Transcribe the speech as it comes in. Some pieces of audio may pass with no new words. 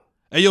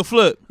Hey, yo,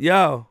 Flip.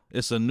 Yo.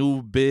 It's a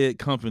new big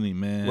company,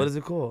 man. What is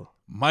it called?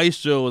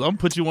 Maestros. I'm gonna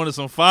put you on to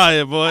some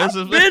fire, boy. I've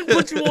been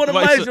put you on a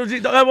Maestro,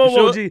 G.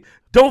 G.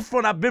 Don't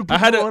front. I've been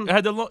put you on. I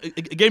had the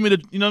it gave me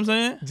the, you know what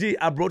I'm saying? G,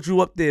 I brought you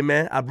up there,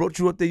 man. I brought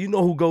you up there. You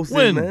know who Ghost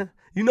When? is, man.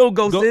 You know who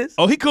Ghost is?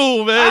 Oh, he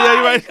cool, man. Yeah,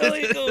 you right.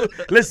 He cool.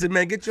 Listen,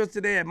 man, get yours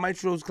today at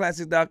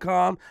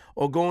maestrosclassic.com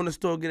or go in the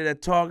store, get it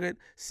at Target,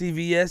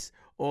 CVS,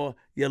 or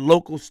your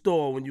local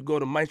store when you go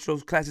to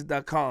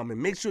maestrosclassic.com.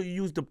 And make sure you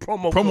use the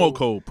promo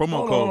code.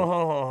 Promo code.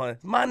 Hold on.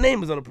 My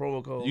name is on the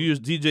promo code. You use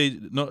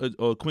DJ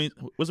or Queen.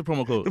 What's the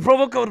promo code? The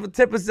promo code for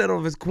 10%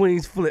 off is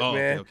Queen's Flip, Oh,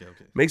 man. okay.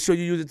 Make sure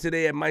you use it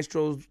today at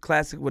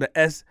maestrosclassic with an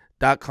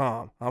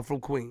S.com. I'm from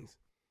Queens.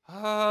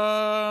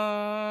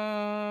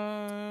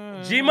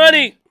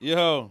 G-Money.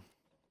 Yo.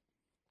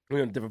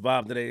 We're on a different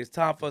vibe today. It's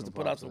time for us to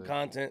put out some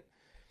content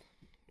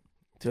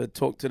to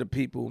talk to the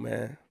people,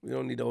 man. We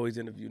don't need to always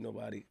interview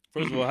nobody.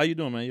 First of all, how you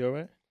doing, man? You all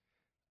right?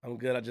 I'm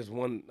good. I just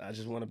won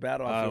a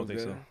battle. I I don't feel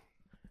think good. so.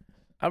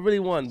 I really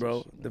won,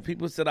 bro. The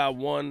people said I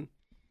won,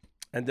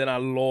 and then I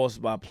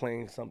lost by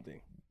playing something.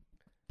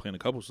 Playing a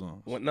couple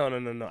songs.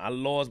 No. I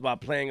lost by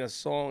playing a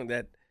song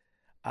that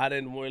I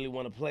didn't really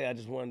want to play. I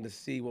just wanted to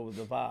see what was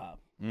the vibe.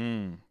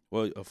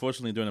 Well,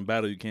 unfortunately, during a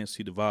battle, you can't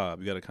see the vibe.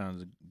 You got to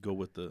kind of go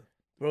with the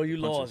Bro, you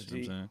punches, lost, you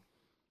know G. what I'm saying?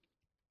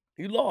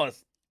 You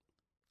lost.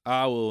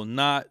 I will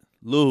not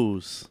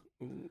lose.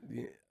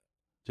 Yeah.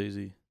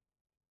 Jay-Z.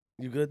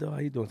 You good, though? How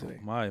you doing today?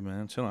 My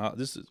man, chilling.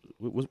 This is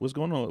what's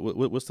going on?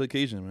 What's the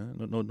occasion,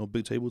 man? No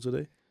big table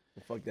today.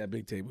 Fuck that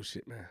big table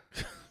shit, man.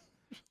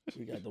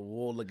 We got the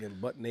wall looking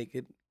butt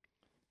naked.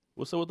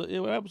 What's up with the?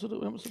 What happened to the?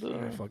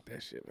 Man, fuck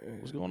that shit, man.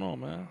 What's going on,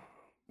 man?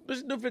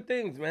 There's different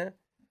things, man.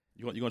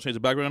 You gonna change the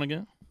background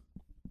again?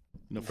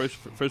 You know, first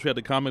we had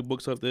the comic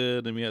books up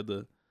there, then we had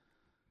the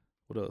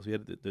what else? We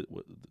had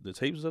the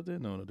tapes up there.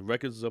 No, the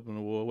records is up on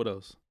the wall. What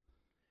else?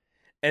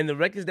 And the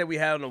records that we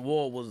had on the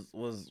wall was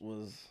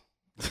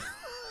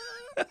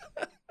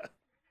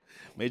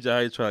Major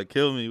High tried to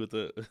kill me with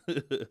the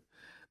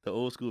the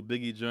old school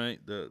Biggie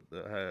joint. I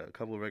had a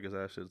couple of records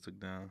I should have took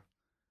down.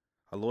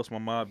 I lost my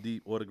Mobb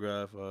Deep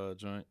autograph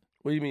joint.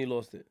 What do you mean you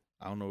lost it?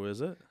 I don't know where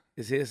it's at.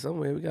 It's here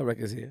somewhere. We got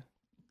records here.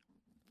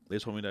 They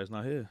told me that it's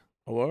not here.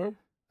 A word?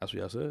 That's what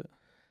y'all said.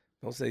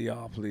 Don't say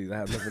y'all, please. I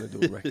have nothing to do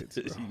with records.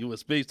 Bro. You in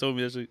space told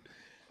me that shit.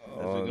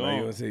 Oh, now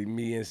you want to say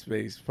me in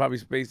space. Probably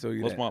space told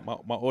you What's that.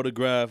 my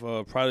autograph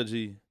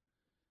Prodigy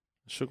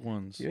Shook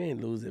Ones. You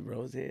ain't lose it,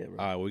 bro. It's here, bro.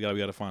 All right, well, we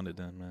gotta find it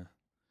then, man.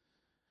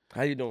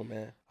 How you doing,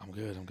 man? I'm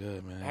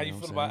good, man. How you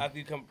feel about after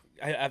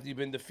you've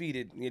been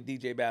defeated in your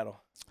DJ battle?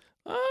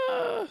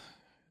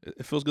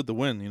 It feels good to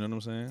win, you know what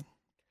I'm saying?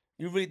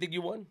 You really think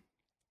you won?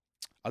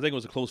 I think it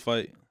was a close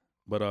fight,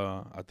 but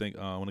I think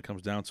when it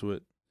comes down to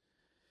it,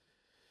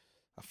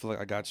 I feel like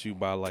I got you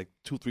by like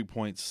 2-3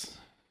 points.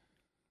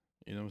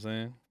 You know what I'm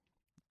saying?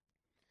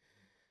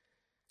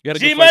 You had a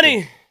good fight,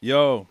 G-Money!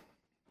 Yo.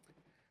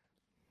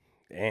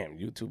 Damn,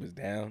 YouTube is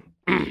down.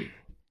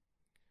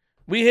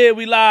 We here,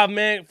 we live,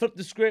 man. Flip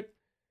the script.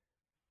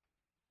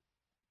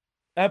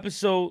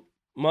 Episode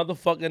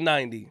motherfucking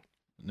 90.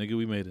 Nigga,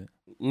 we made it.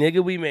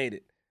 Nigga, we made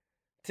it.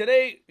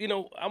 Today, you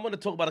know, I'm going to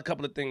talk about a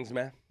couple of things,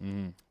 man.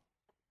 Mm-hmm.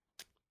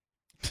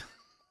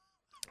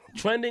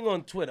 Trending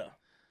on Twitter.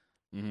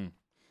 Mm-hmm.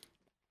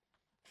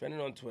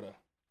 Trending on Twitter.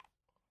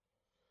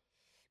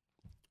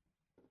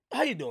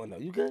 How you doing, though?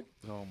 You good?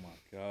 Oh, my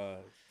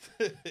God.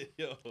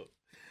 Yo.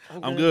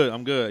 I'm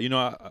good. You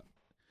know,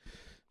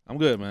 I'm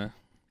good, man.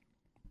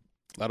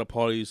 A lot of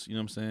parties, you know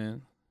what I'm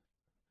saying?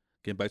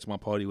 Getting back to my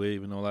party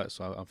wave and all that,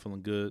 so I'm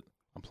feeling good.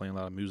 I'm playing a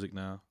lot of music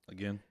now.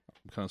 Again,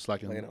 I'm kind of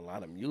slacking. Playing a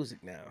lot of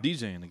music now.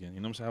 DJing again, you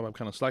know what I'm saying? I'm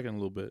kind of slacking a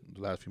little bit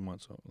the last few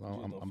months. So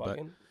I'm back.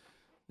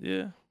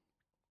 Yeah.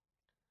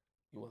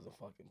 You wasn't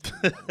fucking.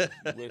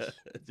 You wish,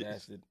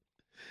 bastard.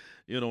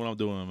 You know what I'm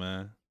doing,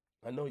 man.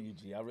 I know you,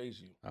 G. I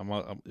raised you. I'm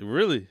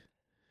really?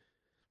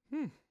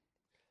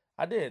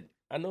 I did.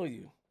 I know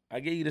you.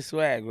 I gave you the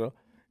swag, bro.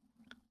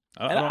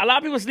 I A lot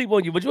of people sleep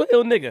on you, but you're a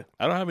ill nigga.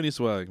 don't have any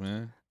swag,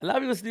 man. A lot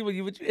of people sleep on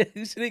you, but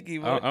you sneaky,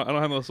 bro. I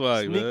don't have no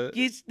swag, man.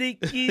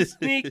 Sneaky.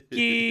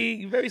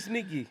 You're very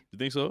sneaky. You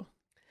think so?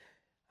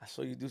 I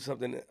saw you do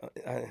something.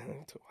 I don't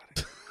want to talk about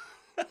it.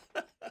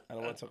 I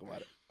don't want to talk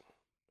about it.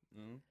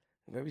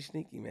 Mm-hmm. Very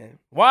sneaky, man.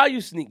 Why are you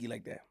sneaky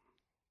like that?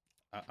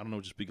 I don't know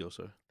what you speak of,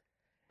 sir.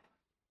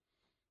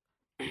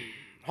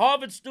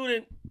 Harvard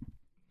student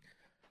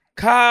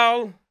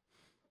Kyle,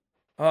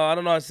 I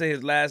don't know how to say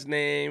his last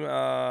name,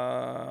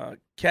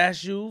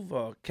 Kashuv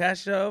or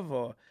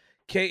Kashuv,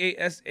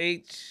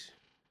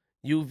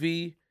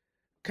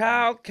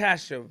 Kyle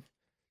Kashuv,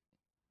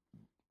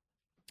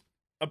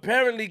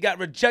 apparently got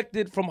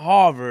rejected from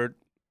Harvard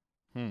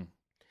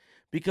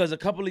because a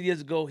couple of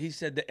years ago he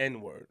said the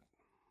N-word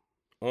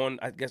on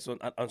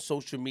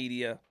social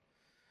media.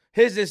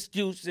 His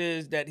excuse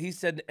is that he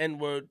said the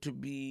N-word to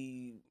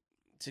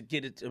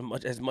get it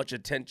as much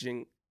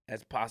attention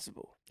as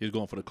possible. He was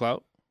going for the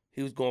clout?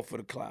 He was going for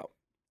the clout.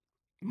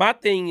 My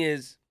thing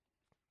is,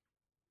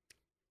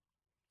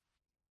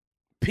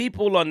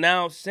 people are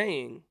now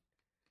saying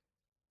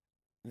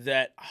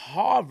that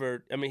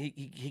Harvard, I mean,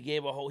 he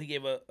gave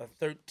a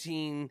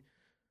 13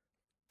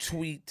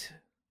 tweet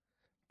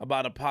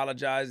about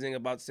apologizing,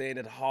 about saying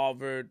that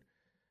Harvard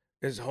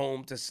is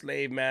home to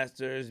slave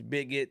masters,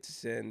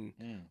 bigots, and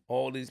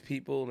all these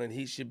people, and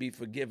he should be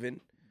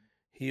forgiven.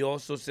 He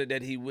also said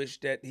that he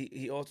wished that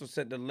he also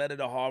sent a letter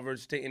to Harvard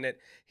stating that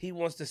he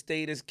wants to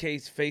state his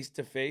case face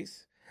to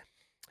face.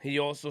 He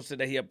also said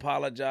that he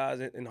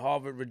apologized and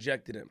Harvard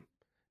rejected him.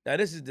 Now,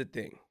 this is the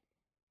thing.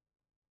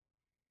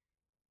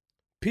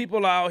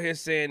 People are out here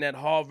saying that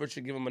Harvard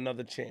should give him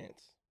another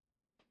chance.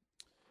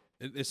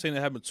 They're saying it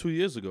happened 2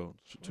 years ago,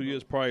 2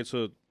 years prior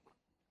to.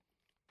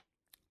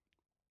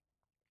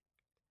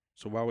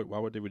 So why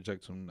would they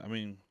reject him? I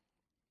mean,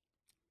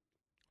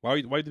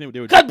 why didn't they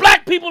reject? Because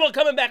black people are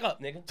coming back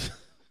up, nigga.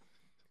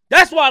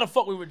 That's why the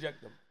fuck we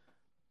reject them.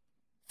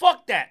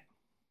 Fuck that.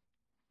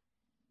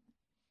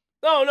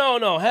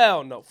 No,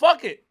 hell no.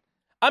 Fuck it.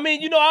 I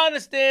mean, I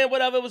understand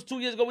whatever, it was 2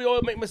 years ago, we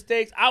all make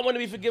mistakes. I want to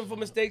be forgiven for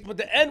mistakes, but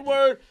the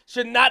N-word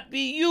should not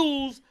be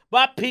used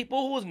by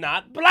people who is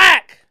not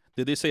black.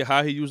 Did they say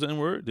how he used the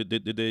N-word? Did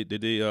they It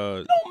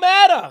don't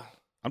matter.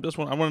 I want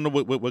to know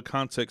what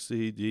context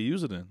did he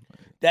use it in.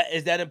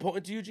 Is that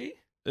important to you, G?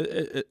 I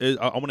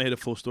want to hear the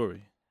full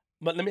story.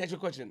 But let me ask you a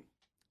question.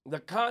 The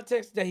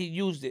context that he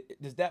used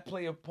it, does that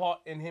play a part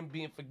in him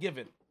being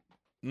forgiven?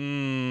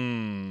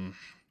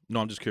 No,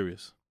 I'm just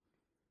curious.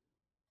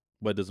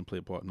 But it doesn't play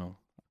a part, no.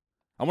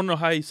 I want to know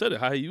how he said it,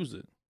 how he used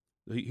it.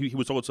 He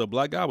was talking to a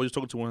black guy? Was he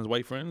talking to one of his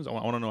white friends? I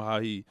want to know how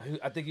he...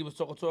 I think he was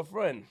talking to a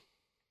friend.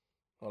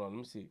 Hold on, let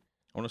me see.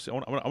 I want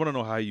to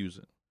know how he used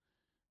it.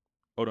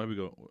 Oh, no, here we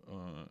go.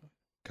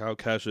 Kyle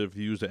Kashev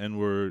used the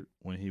N-word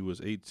when he was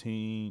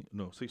 16.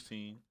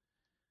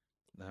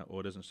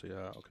 Or it doesn't say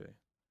how. Okay.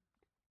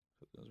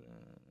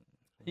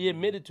 He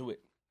admitted to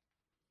it.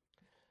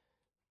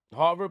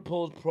 Harvard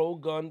pulls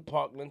pro-gun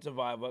Parkland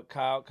survivor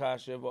Kyle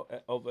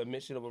Kashev over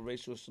admission of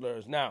racial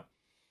slurs. Now,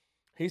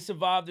 he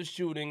survived the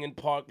shooting in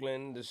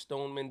Parkland, the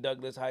Stoneman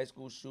Douglas High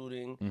School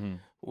shooting,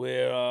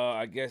 where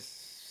I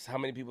guess how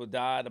many people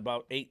died?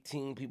 About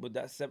 18 people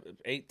died.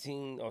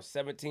 18 or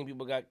 17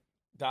 people died.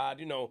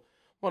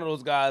 One of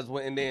those guys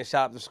went in there and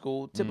shot up the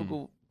school.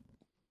 Typical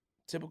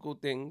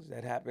things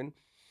that happen.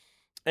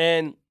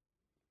 And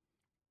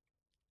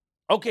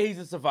okay, he's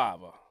a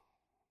survivor.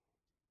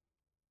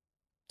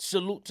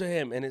 Salute to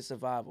him and his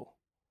survival.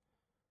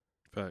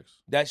 Facts.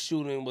 That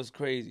shooting was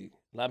crazy.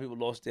 A lot of people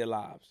lost their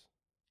lives.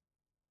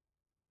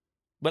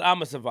 But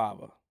I'm a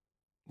survivor.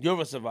 You're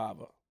a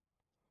survivor.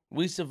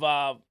 We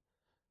survived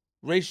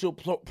racial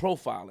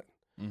profiling.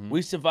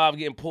 We survived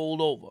getting pulled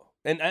over.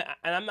 And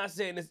I'm not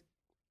saying this.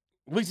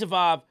 We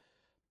survived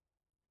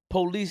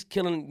police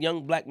killing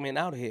young black men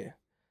out here.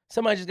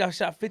 Somebody just got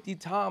shot 50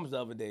 times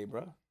the other day,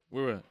 bro.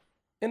 Where at?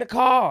 In the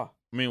car.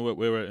 I mean,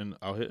 where at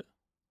out here?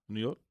 New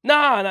York?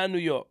 Nah, not New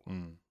York.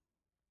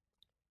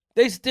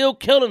 They still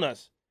killing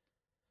us.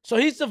 So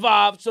he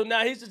survived. So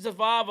now he's a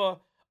survivor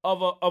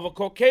of a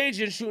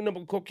Caucasian shooting up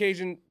a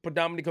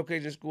predominantly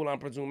Caucasian school, I'm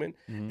presuming,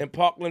 in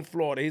Parkland,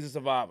 Florida. He's a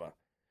survivor.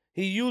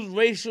 He used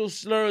racial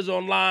slurs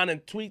online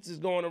and tweets is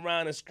going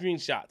around and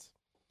screenshots.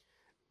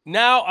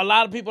 Now, a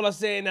lot of people are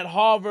saying that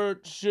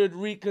Harvard should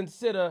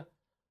reconsider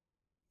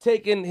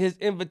taking his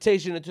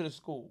invitation into the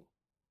school.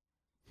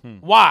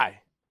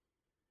 Why?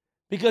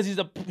 Because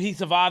he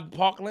survived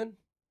Parkland?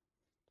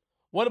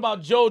 What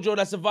about JoJo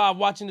that survived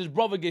watching his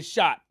brother get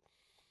shot?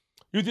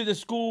 You think the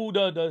school,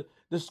 the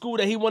school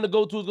that he wanted to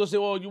go to is gonna say,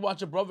 "Oh, you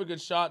watch your brother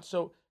get shot."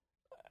 So,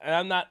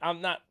 and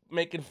I'm not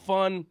making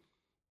fun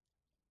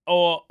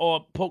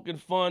or poking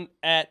fun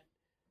at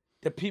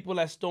the people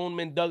at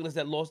Stoneman Douglas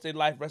that lost their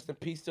life. Rest in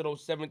peace to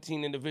those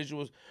 17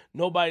 individuals.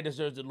 Nobody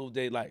deserves to lose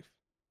their life.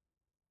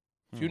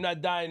 If you're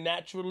not dying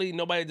naturally,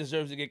 nobody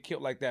deserves to get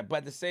killed like that. But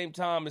at the same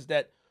time, is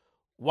that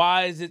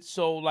why is it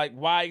so like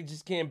why it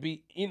just can't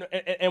be?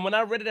 And when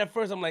I read it at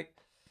first, I'm like,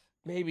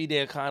 maybe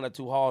they're kind of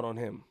too hard on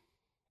him.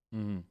 I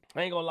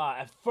ain't gonna lie.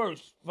 At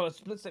first, for a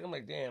split second, I'm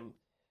like, damn,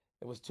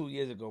 it was 2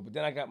 years ago. But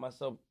then I caught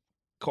myself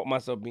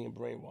being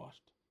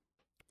brainwashed.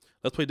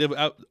 Let's play devil's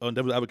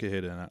advocate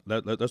here.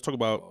 Then let's talk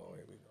about. Oh,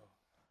 here we go.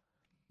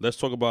 Let's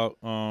talk about.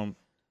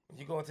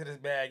 You go into this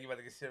bag, you about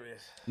to get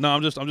serious. No,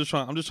 I'm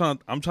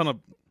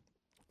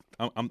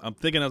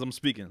thinking as I'm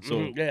speaking.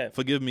 So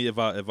forgive me if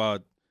I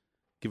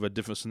give a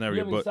different scenario. You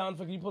have any sound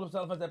effects? Can you pull up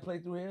sound effects that play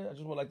through here? I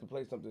just would like to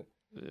play something.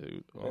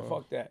 Man,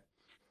 fuck that.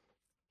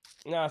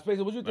 Nah, Space,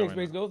 what you think,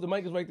 Space Ghost? The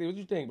mic is right there. What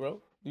you think,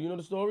 bro? Do you know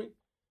the story?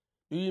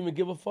 Do you even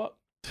give a fuck?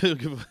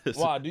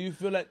 Why? Do you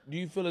feel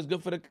it's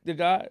good for the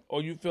guy?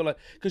 Or you feel like,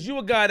 because you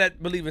a guy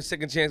that believes in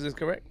second chances,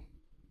 correct?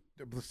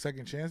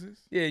 Second chances?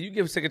 Yeah, you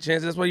give second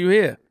chances. That's why you're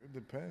here. It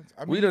depends.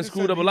 I mean, we done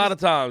screwed up a lot of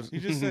times. He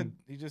just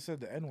said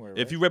the N-word. Right?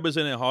 If you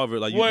represented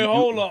Harvard, like wait,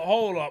 hold up.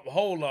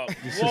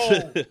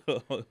 Whoa.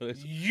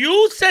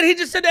 You said he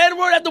just said the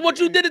N-word after what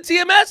you did at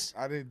TMS?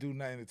 I didn't do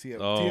nothing to TMS.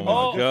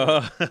 Oh my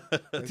God.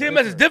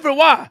 TMS is different.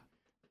 Why?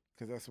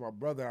 Because that's my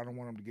brother. I don't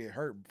want him to get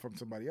hurt from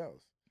somebody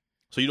else.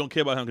 So you don't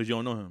care about him because you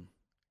don't know him?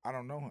 I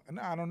don't know.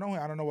 No, I don't know.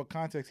 I don't know what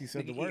context he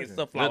said the Nigga word eating in.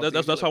 sunflower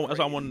That's seeds, how you look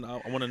I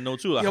crazy. want to know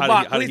too. Like, Yo, how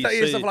Bob, did he please stop say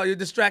eating it? sunflower. You're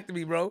distracting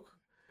me, bro.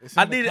 It's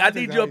I in the need context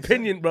your how he said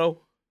opinion, it.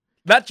 bro.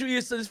 Not you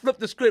eating, just flip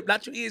the script.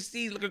 Not you eating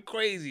seeds looking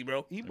crazy,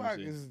 bro. Ebok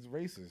see. is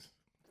racist.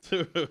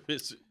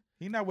 It's-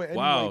 He not with any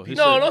Wow. white he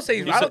people. No, said- don't say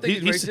he I don't said-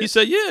 think he's he racist.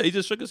 said yeah. He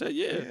just shook his head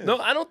yeah. Yeah. No,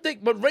 I don't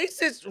think. But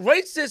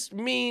racist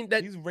mean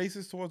that. He's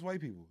racist towards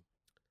white people.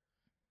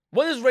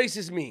 What does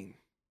racist mean?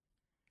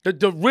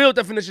 The real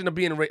definition of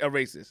being a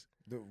racist.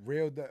 The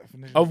real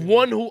definition Of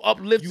one who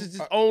uplifts You-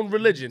 his own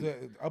religion.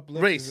 The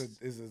uplift Race.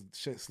 is a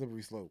shit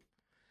slippery slope.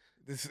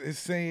 This is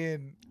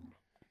saying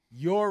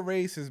your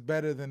race is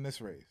better than this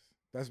race.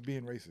 That's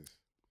being racist.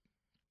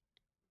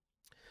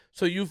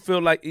 So you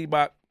feel like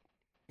Ebok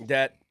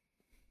that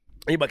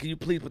Ebok, can you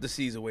please put the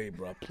seeds away,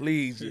 bro?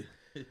 Please.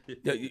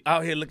 You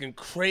out here looking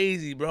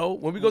crazy, bro.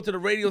 When we go to the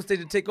radio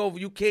station take over,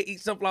 you can't eat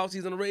sunflower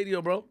seeds on the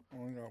radio, bro. I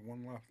only got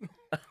one left.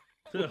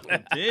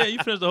 Yeah, you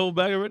finished the whole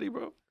bag already,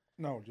 bro.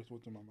 No, just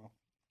what's in my mouth.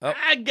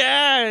 I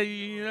got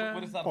you.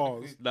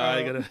 Pause. Nah,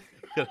 I gotta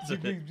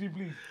G,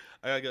 please.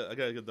 I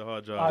gotta get the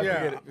hard job. All right,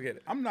 Yeah. forget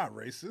it. I'm not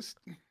racist.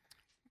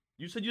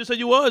 You said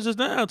you was just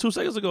now, 2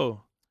 seconds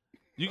ago.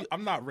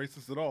 I'm not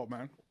racist at all,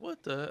 man.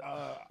 What the?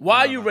 Why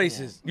are you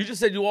racist? You just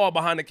said you all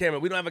behind the camera.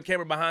 We don't have a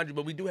camera behind you,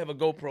 but we do have a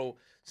GoPro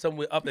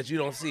somewhere up that you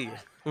don't see.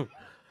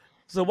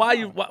 So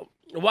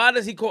why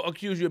does he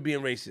accuse you of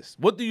being racist?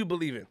 What do you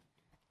believe in?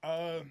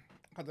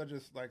 Cause I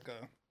just like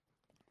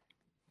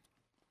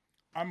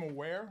I'm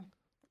aware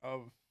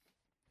of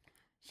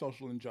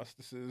social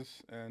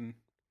injustices and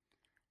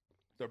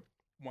the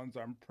ones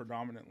I'm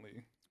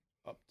predominantly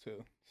up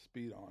to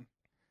speed on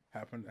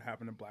happen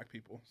to black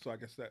people. So I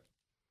guess that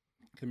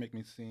can make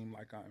me seem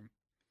like I'm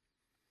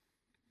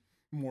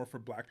more for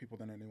black people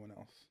than anyone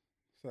else.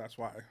 So that's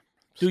why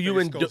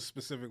Space Ghost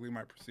specifically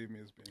might perceive me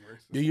as being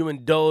racist. Do you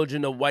indulge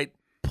in a white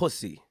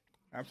pussy?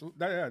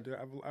 Absolutely. Yeah, dude,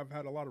 I've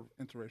had a lot of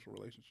interracial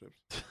relationships.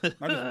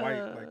 Not just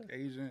white, like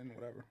Asian,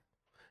 whatever.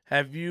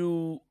 Have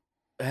you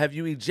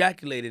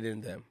ejaculated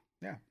in them?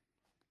 Yeah.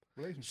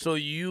 Relationships. So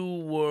you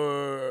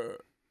were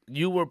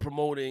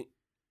promoting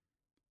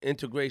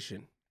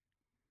integration.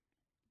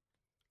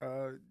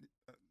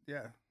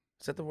 Yeah.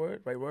 Is that the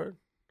word? Right word?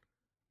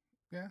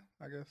 Yeah,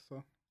 I guess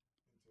so.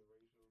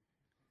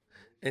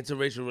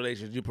 Interracial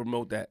relations. You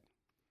promote that.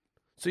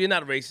 So you're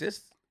not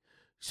racist.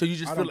 So you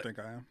just I feel don't like,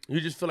 think I am. you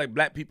just feel like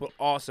black people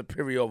are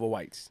superior over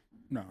whites.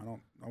 No, I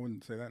don't. I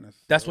wouldn't say that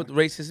necessarily. That's what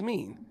racists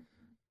mean.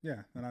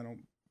 Yeah, and I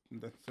don't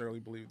necessarily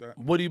believe that.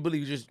 What do you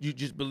believe? You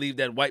just believe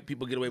that white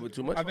people get away with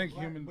too much? I think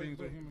human beings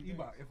are human beings.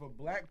 Ebok, if a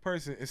black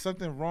person, if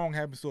something wrong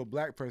happens to a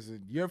black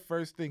person, your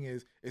first thing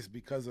is it's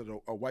because of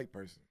a white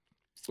person.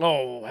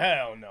 Oh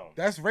hell no!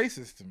 That's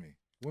racist to me.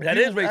 When That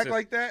people is act racist.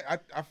 like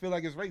that, I feel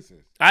like it's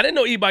racist. I didn't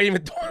know Ebok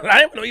even thought. I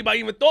didn't know Ebok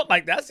even thought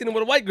like that. I seen him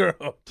with a white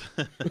girl.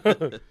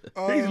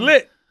 He's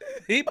lit.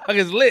 Ebok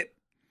is lit.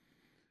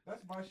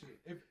 That's my shit.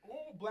 If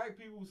all black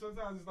people,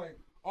 sometimes it's like,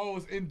 oh,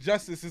 it's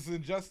injustice.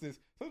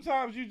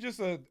 Sometimes you just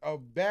a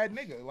bad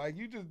nigga. Like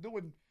you just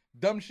doing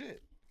dumb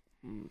shit.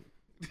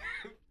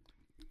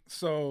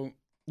 So,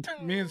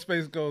 me and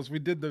Space Ghost, we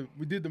did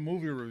the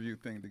movie review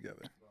thing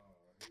together.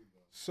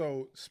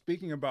 So,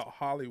 speaking about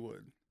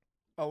Hollywood,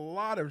 a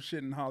lot of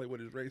shit in Hollywood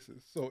is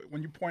racist. So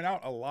when you point out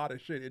a lot of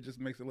shit, it just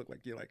makes it look like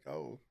you're like,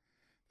 oh,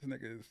 this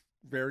nigga is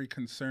very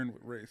concerned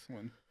with race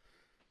when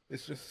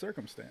it's just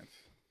circumstance.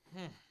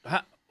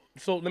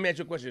 So let me ask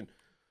you a question.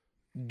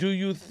 Do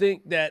you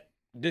think that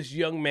this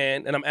young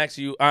man, and I'm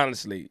asking you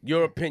honestly,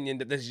 your opinion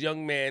that this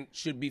young man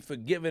should be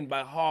forgiven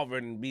by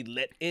Harvard and be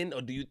let in,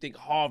 or do you think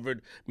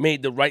Harvard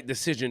made the right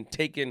decision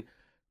taking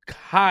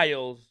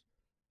Kyle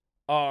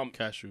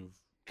Cashew,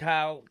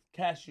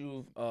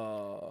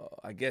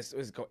 I guess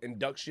what's it called,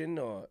 induction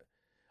or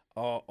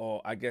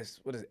I guess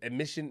what is it,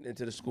 admission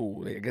into the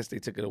school? I guess they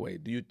took it away.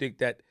 Do you think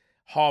that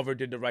Harvard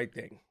did the right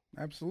thing?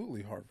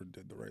 Absolutely, Harvard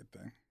did the right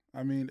thing.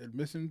 I mean,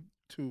 admission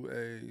to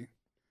a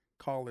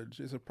college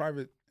is a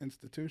private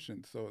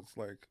institution, so it's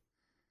like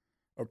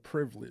a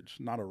privilege,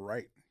 not a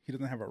right. He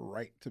doesn't have a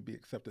right to be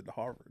accepted to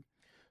Harvard.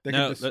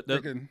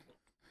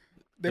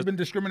 They've been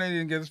discriminating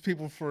against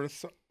people for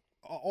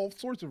all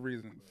sorts of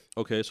reasons.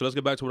 Okay, so let's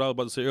get back to what I was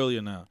about to say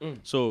earlier now.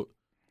 So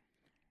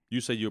you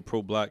say you're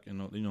pro-black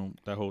and you know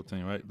that whole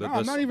thing, right? No,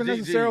 I'm not even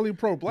necessarily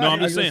pro-black. No, I'm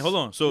just saying. Hold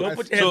on. So Don't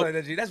put your hands like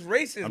that, G. That's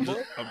racist, bro.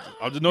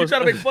 I'm just You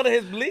trying to make fun of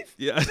his belief?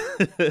 Yeah.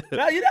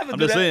 No, you never I'm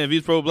do just that. saying if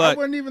he's I pro-black.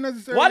 wouldn't even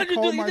necessarily Why did you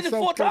call do? You did it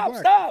myself 4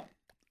 times. pro-black.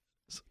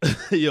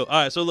 Stop. Yo,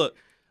 all right. So look,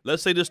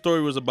 let's say this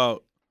story was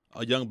about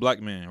a young black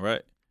man,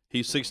 right?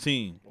 He's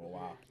 16. Oh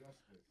wow.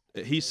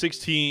 He's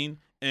 16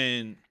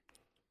 and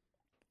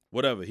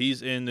whatever.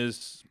 He's in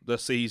this.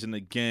 Let's say he's in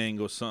a gang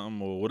or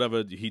something or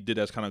whatever he did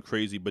that's kind of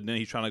crazy. But then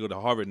he's trying to go to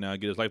Harvard now,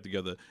 get his life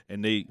together,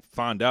 and they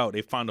find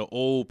an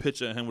old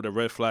picture of him with a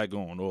red flag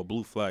on or a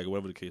blue flag or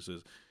whatever the case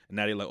is. And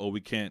now they're like, oh,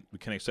 we can't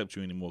accept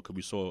you anymore because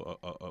we saw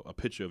a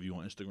picture of you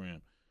on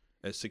Instagram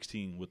at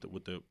 16 with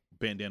the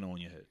bandana on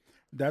your head.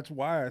 That's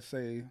why I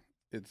say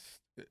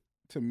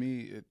to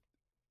me,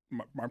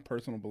 my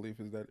personal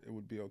belief is that it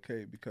would be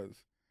okay because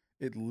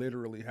it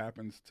literally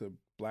happens to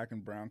black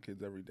and brown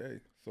kids every day.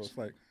 So it's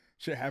like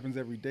shit happens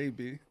every day,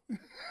 B.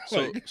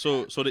 So Like-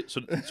 so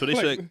they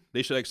like-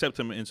 they should accept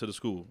him into the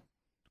school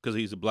because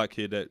he's a black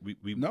kid that we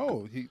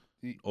No, he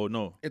Oh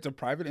no. it's a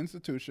private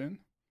institution.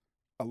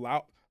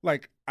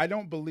 I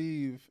don't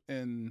believe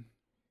in.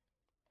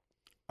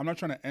 I'm not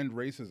trying to end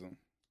racism.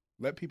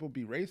 Let people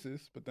be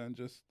racist, but then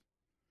just,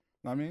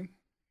 know what I mean,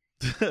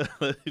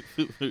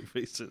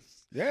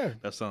 Racist. yeah.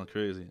 That sounds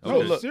crazy.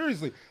 No, Okay.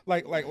 seriously.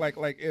 Like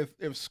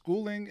if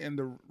schooling and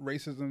the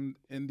racism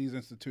in these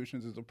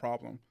institutions is a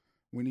problem,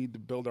 we need to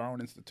build our own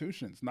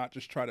institutions, not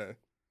just try to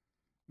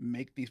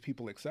make these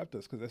people accept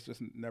us, because that's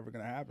just never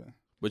going to happen.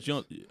 But you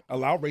don't.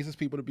 Allow racist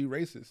people to be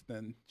racist,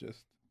 then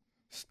just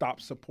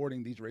stop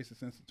supporting these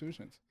racist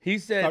institutions. He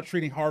said Stop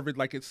treating Harvard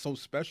like it's so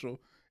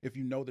special if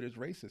you know that it's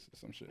racist or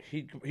some shit.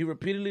 he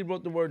repeatedly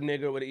wrote the word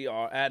nigger with an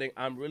ER, adding,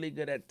 "I'm really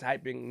good at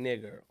typing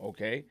nigger."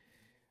 Okay.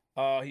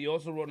 He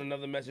also wrote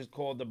another message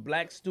called "The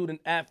Black Student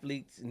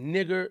Athletes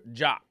Nigger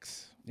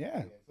Jocks."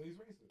 Yeah. So he's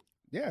racist.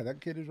 Yeah, that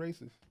kid is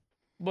racist.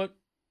 But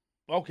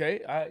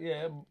okay,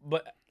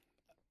 but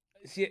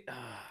see,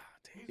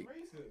 He's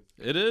racist.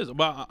 It is,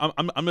 but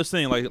I'm just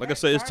saying, like I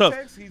said, it's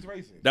Context, tough. He's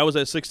racist. That was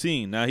at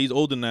 16. Now he's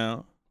older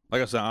now.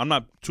 Like I said, I'm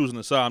not choosing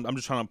the side. I'm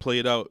just trying to play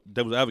it out,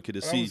 devil's advocate,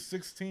 to That see. was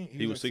 16.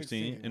 He was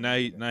 16, and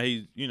when now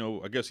he, you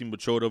know, I guess he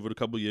matured over the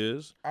couple of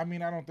years. I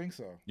mean, I don't think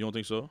so, You don't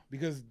think so?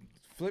 because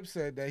Flip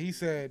said that he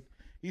said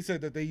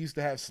that they used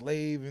to have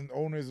slave and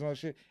owners and all that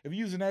shit. If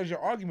you're using that as your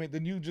argument,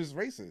 then you just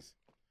racist.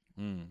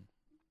 Mm.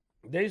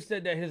 they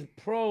said that his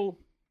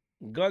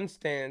pro-gun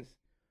stance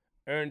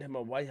earned him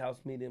a White House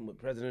meeting with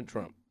President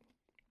Trump.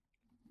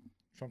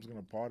 Trump's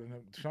gonna pardon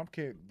him. Trump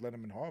can't let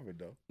him in Harvard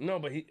though. No,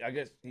 but I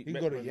guess He can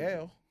go to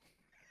Yale.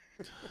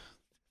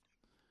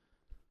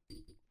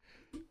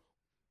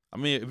 I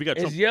mean, if we got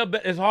Trump,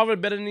 Is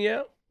Harvard better than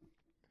Yale?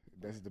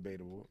 That's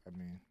debatable. I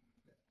mean,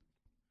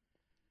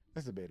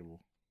 that's debatable.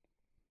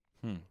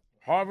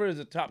 Harvard is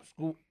the top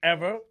school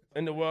ever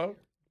in the world.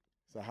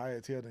 It's a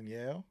higher tier than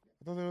Yale.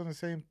 I thought they were the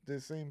same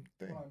thing.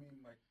 Well, I mean,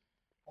 like,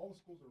 all the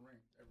schools are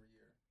ranked every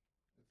year.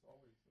 It's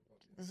always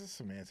This is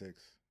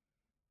semantics.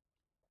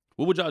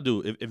 what would y'all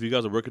do if you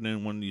guys are working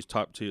in one of these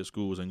top tier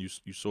schools and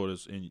you saw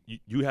this and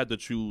you had to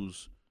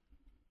choose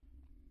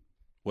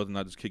whether or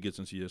not this kid gets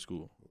into your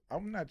school?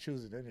 I'm not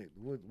choosing any.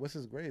 What's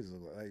his grades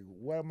look like?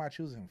 What am I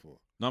choosing for?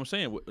 No, I'm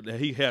saying that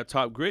he had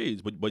top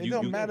grades, but It you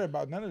don't matter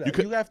about none of that.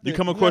 you have to. you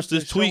come have across to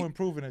this show tweet.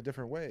 improve in a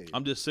different way.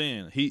 I'm just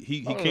saying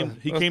he Hold came on.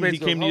 he Let's came face he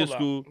it, came to your hold up.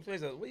 school. Let's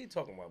face it, what are you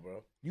talking about,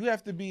 bro? You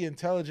have to be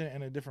intelligent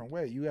in a different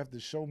way. You have to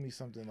show me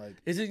something like.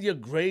 Is it your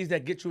grades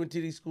that get you into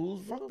these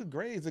schools? Fuck the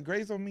grades. The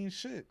grades don't mean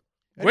shit.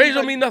 Grades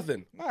don't Everybody- mean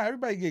nothing. Nah,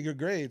 everybody get good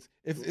grades.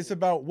 If it's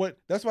about what,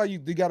 that's why you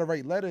got to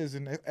write letters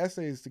and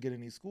essays to get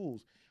in these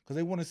schools, because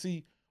they want to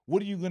see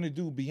what are you gonna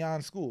do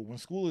beyond school when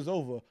school is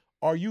over.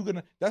 Are you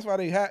gonna? That's why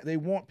they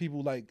want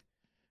people like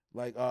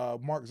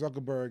Mark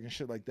Zuckerberg and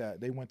shit like that.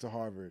 They went to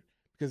Harvard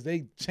because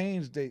they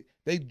changed.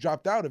 They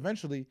dropped out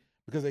eventually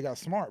because they got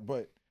smart,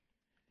 but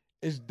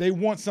they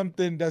want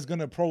something that's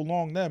gonna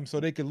prolong them so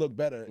they can look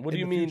better. What do in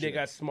you the mean future. they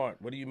got smart?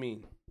 What do you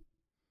mean?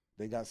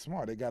 They got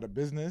smart. They got a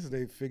business.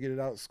 They figured it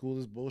out. School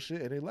is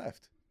bullshit, and they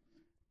left.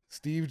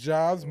 Steve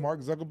Jobs,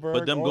 Mark Zuckerberg.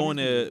 But them all going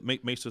these there people.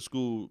 makes the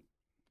school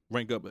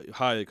rank up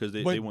higher because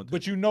they want.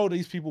 But you know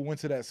these people went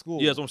to that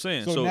school. Yeah, that's what I'm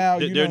saying. So So now,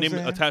 you know their what I'm name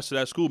saying? attached to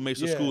that school makes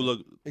the Yeah, school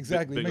look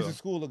Exactly. It bigger. makes the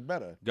school look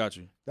better. Got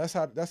you. That's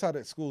how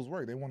that schools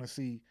work. They want to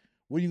see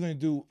what are you going to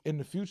do in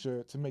the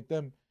future to make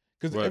them,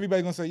 because Right.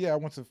 everybody's gonna say, yeah, I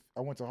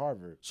went to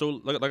Harvard. So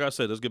like I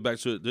said, let's get back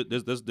to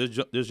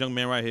it. This young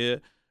man right here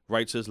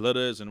writes his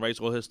letters and writes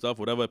all his stuff,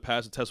 whatever,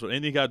 pass the test,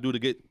 anything he got to do to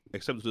get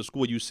accepted to the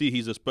school. You see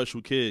he's a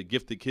special kid,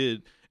 gifted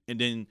kid, and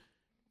then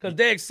Because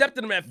they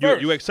accepted him at you,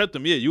 first. you accept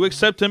him. Yeah, you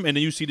accept him, and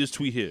then you see this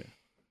tweet here.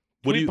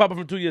 What do Tweet you popping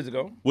from 2 years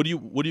ago. what do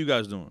you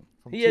guys doing?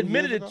 From He 2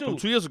 admitted years it ago? too. From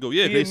 2 years ago,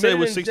 yeah, He they said it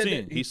was admitted and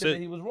 16. that- He said that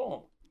said he was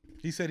wrong.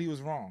 He said he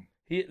was wrong.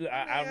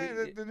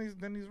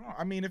 Then he's wrong.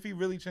 I mean, if he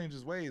really changed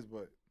his ways,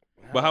 but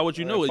but how would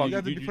you know it? fuck you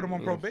have to You- put him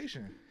on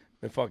probation.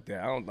 Man, fuck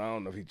that. I don't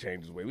know if he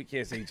changed his way. We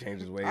can't say he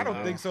changed his way. I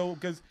don't think so,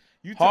 because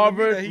you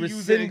Harvard that he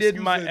used the rescinded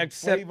excuse my of slave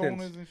acceptance.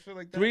 owners and shit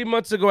like that. 3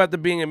 months ago, after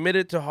being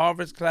admitted to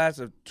Harvard's class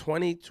of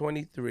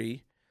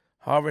 2023,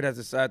 Harvard has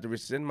decided to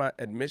rescind my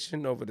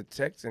admission over the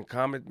text and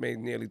comments made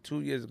nearly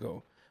 2 years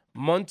ago,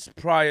 months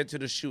prior to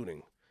the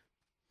shooting.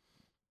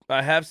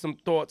 I have some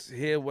thoughts.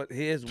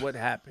 Here's what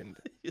happened.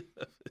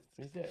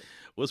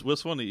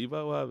 What's funny,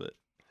 Eva? What happened?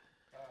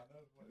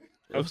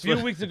 A few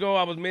weeks ago,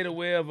 I was made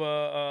aware of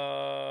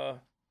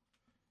a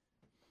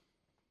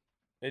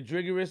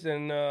rigorous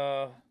and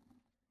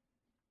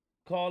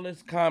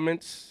callous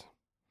comments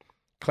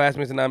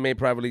classmates and I made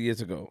privately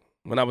years ago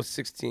when I was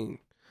 16,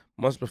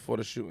 months before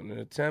the shooting. In an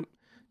attempt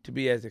to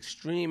be as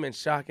extreme and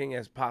shocking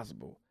as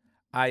possible,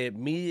 I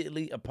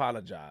immediately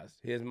apologized.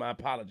 Here's my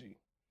apology.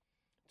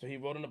 So he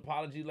wrote an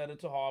apology letter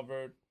to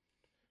Harvard.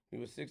 He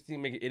was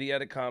 16, making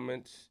idiotic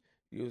comments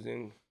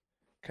using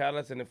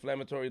callous and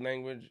inflammatory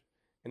language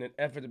in an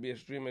effort to be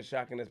extreme and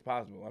shocking as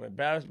possible. I'm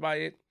embarrassed by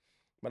it,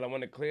 but I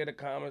want to clear the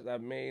comments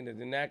I've made as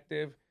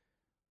inactive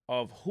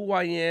of who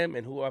I am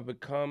and who I've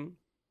become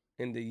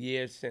in the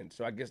years since.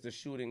 So I guess the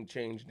shooting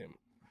changed him.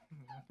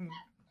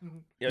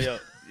 Yo.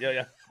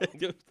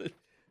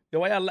 Yo,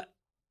 why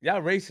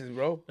y'all racist,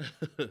 bro?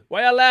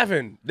 Why y'all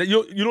laughing? That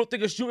you don't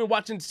think a shooting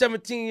watching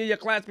 17 of your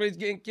classmates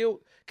getting killed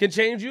can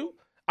change you?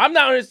 I'm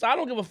not on his side. I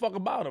don't give a fuck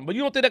about him. But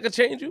you don't think that could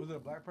change you? Was it a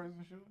black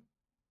person shooting?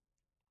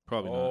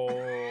 Probably not.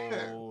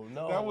 Oh,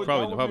 no. That would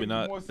Probably make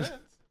not. more sense.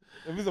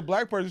 If it's a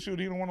black person shooting,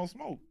 he don't want no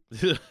smoke.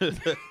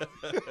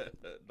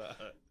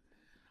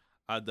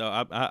 I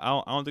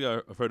don't think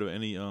I've heard of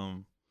any.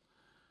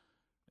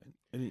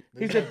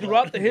 He said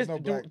throughout the There's no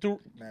history, black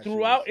mass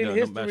throughout in shootings.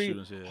 Yeah, no mass history,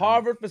 shootings, yeah.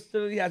 Harvard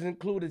facility has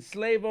included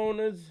slave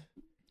owners,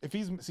 If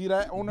he's see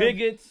that owner,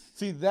 bigots,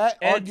 see that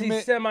argument.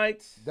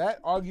 anti-Semites, That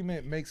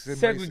argument makes him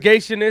racist,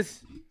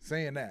 segregationists.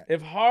 saying that.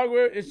 If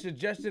Harvard is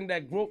suggesting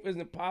that growth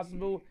isn't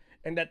possible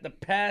and that the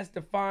past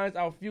defines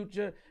our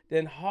future,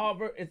 then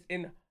Harvard is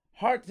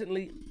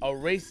inherently a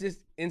racist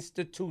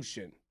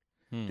institution.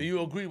 Do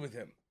you agree with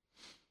him?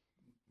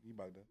 You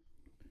bugged us.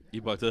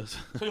 You bucked us.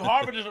 So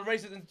Harvard is a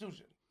racist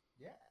institution.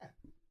 Yeah.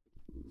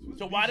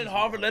 So why did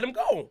Harvard let him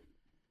go?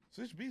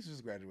 Switch Beats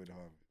just graduated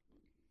Harvard,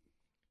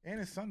 and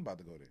his son about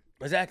to go there.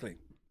 Exactly.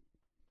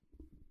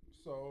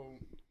 So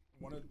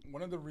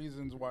one of the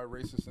reasons why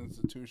racist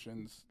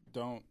institutions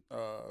don't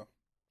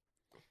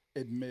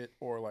admit,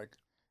 or like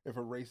if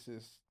a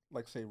racist,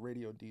 like say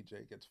radio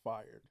DJ gets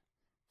fired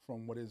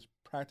from what is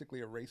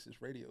practically a racist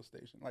radio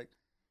station, like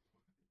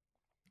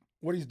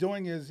what he's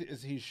doing is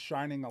he's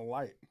shining a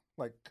light,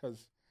 like,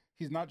 because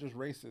he's not just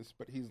racist,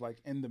 but he's like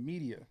in the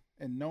media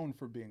and known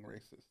for being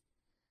racist.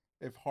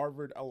 If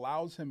Harvard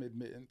allows him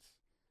admittance,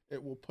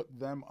 it will put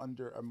them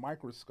under a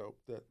microscope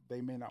that they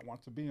may not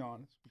want to be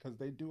on, because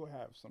they do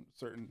have some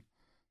certain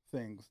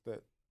things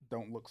that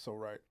don't look so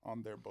right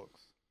on their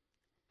books.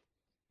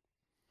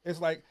 It's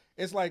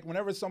like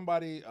whenever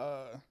somebody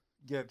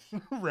gets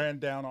ran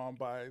down on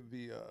by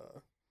the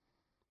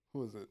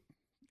who is it?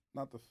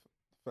 Not the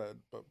Fed,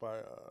 but by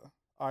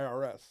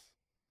IRS.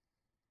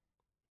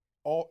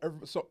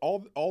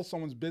 All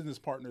someone's business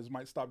partners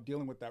might stop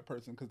dealing with that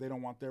person because they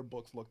don't want their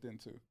books looked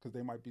into, because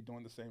they might be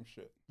doing the same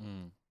shit.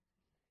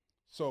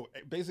 So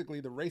basically,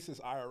 the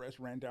racist IRS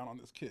ran down on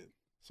this kid.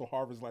 So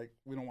Harvard's like,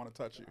 we don't want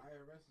to touch you.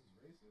 IRS is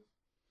racist?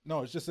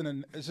 No, it's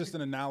just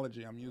an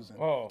analogy I'm using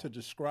to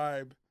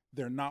describe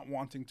they're not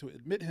wanting to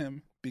admit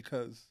him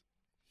because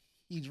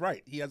he's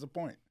right. He has a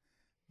point.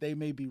 They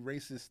may be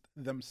racist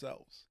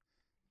themselves.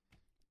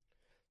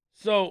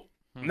 So,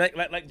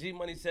 like G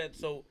Money said,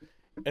 so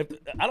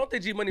I don't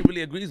think G Money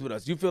really agrees with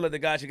us. You feel like the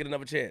guy should get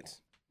another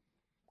chance?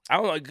 I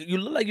don't know. You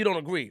look like you don't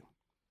agree.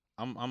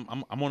 I'm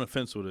on the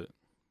fence with it.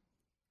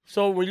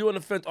 So when you're on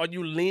the fence, are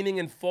you leaning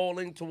and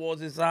falling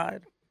towards his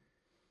side?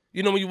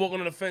 You know when you walk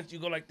on the fence, you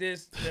go like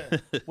this.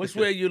 Yeah. Which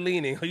way are you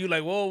leaning? Are you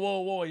like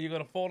whoa? Are you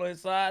gonna fall on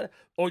his side,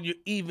 or you're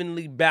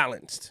evenly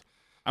balanced?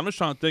 I'm just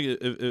trying to think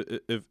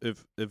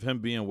if him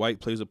being white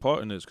plays a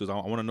part in this, because I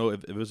want to know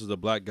if this is a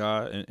black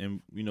guy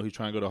and you know he's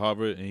trying to go to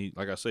Harvard and he,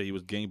 like I say, he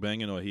was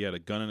gangbanging or he had a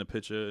gun in the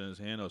picture in his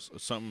hand or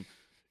something,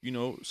 you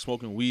know,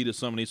 smoking weed or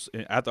something.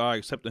 And after I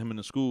accepted him in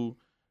the school,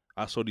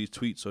 I saw these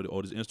tweets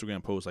or these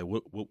Instagram posts like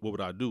what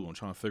would I do? I'm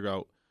trying to figure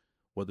out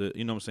whether,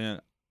 you know what I'm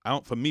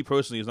saying. For me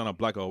personally, it's not a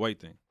black or white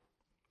thing.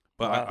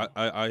 But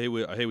wow. I hear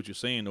what you're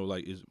saying though,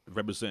 like is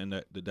representing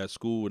that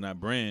school and that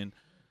brand.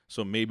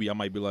 So maybe I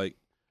might be like,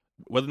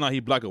 whether or not he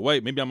black or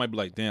white, maybe I might be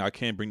like, damn, I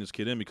can't bring this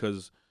kid in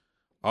because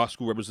our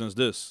school represents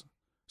this.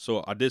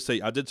 So I did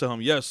tell him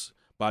yes,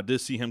 but I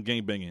did see him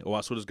gangbanging. Or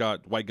I saw this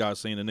white guy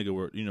saying the nigga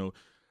word, you know.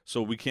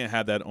 So we can't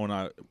have that on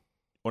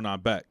our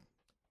back,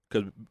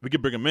 because we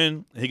could bring him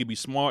in. And he could be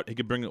smart. He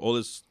could bring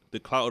all the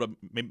clout up.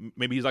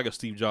 Maybe he's like a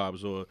Steve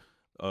Jobs or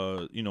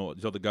you know,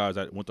 these other guys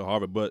that went to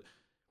Harvard. But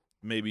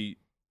maybe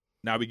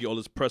now we get all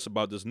this press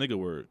about this nigga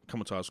word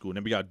coming to our school, and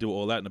then we got to do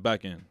all that in the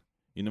back end.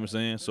 You know what I'm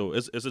saying? So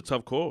it's a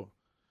tough call.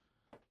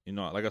 You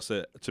know, like I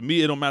said, to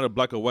me, it don't matter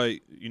black or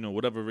white. You know,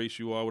 whatever race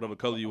you are, whatever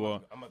color you are.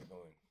 I'm about to go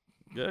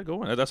in. Yeah,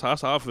 go in. That's how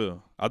I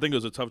feel. I think it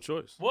was a tough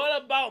choice.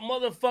 What about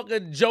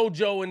motherfucker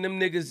JoJo and them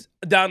niggas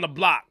down the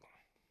block?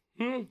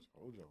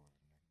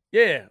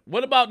 Yeah.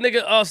 What about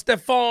nigga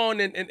Stephon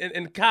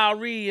and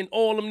Kyrie and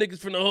all them niggas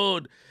from the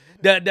hood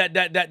that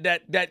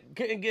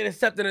couldn't get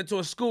accepted into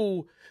a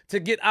school to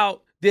get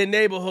out their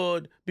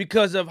neighborhood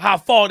because of how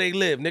far they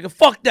live, nigga?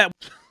 Fuck that.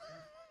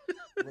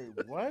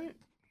 Wait, what?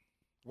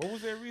 What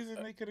was their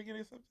reason they couldn't get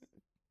accepted?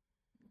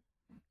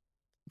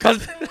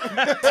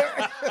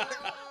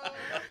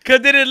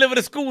 Cause they didn't live in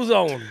a school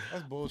zone.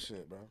 That's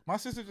bullshit, bro. My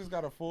sister just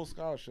got a full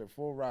scholarship,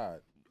 full ride.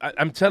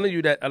 I'm telling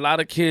you that a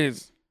lot of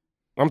kids,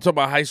 I'm talking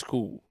about high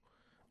school,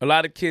 a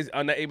lot of kids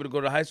are not able to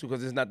go to high school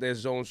because it's not their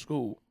zone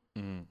school.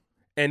 Mm-hmm.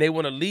 And they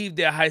want to leave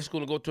their high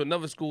school and go to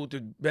another school to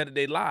better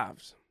their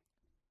lives.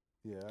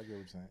 Yeah, I get what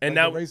you're saying. And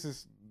like now, the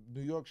racist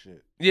New York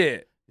shit. Yeah.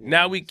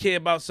 Now we care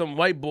about some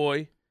white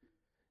boy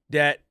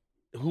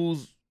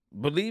who's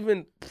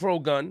believing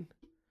pro-gun,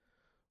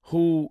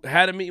 who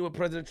had a meeting with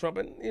President Trump,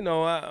 and you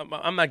know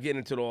I'm not getting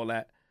into all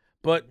that,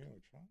 but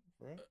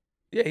Right?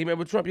 Yeah, he met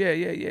with Trump. Yeah.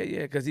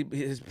 Because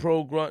his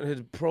pro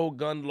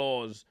gun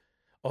laws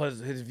or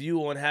his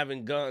view on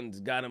having guns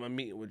got him a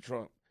meeting with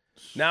Trump.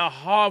 Now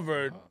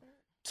Harvard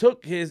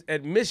took his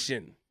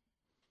admission.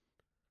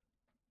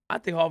 I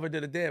think Harvard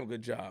did a damn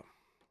good job.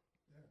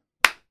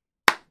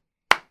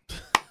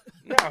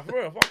 Nah, for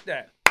real, fuck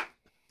that.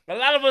 A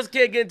lot of us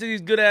can't get into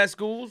these good ass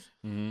schools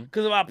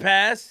because of our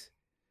past.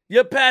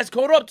 Your past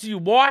caught up to you,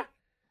 boy.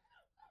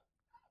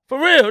 For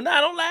real.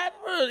 Nah, don't laugh.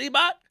 For real,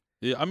 Ebot.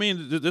 Yeah, I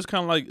mean, this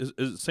kind of like is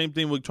the same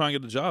thing with trying to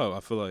get a job. I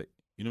feel like,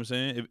 you know what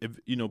I'm saying? If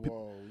you know,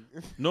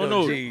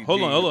 no, G,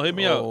 hold on, hear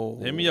me oh.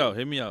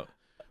 out.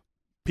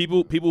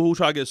 People who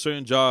try to get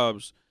certain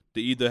jobs,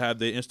 they either have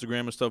their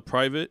Instagram and stuff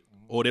private,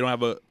 or they don't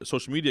have a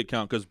social media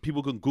account because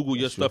people can Google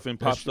your stuff and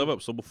pop stuff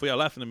up. So before y'all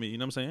laughing at me, you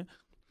know what I'm saying?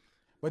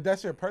 But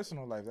that's your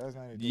personal life. That's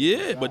nothing to do with Yeah,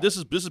 your but job. this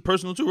is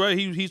personal too, right?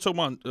 He's talking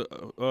about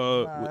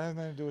Nah, that has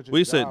nothing to do with your what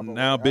he job, said. but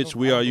Now, like, I bitch, don't-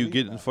 where I are you believe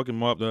getting that. fucking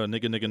mobbed?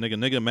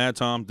 Nigga, mad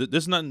Tom.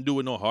 This nothing to do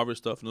with no Harvard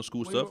stuff, no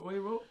school stuff. What he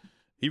wrote?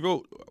 He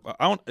wrote.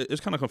 I don't. It's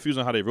kind of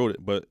confusing how they wrote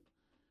it, but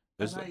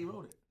That's it's how he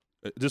wrote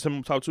it. just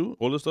him top two,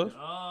 all this stuff.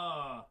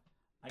 I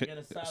get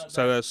a salad.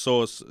 Salad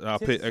sauce. I'll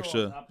pay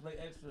extra. I'll play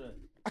extra.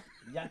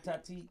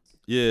 Yatatit.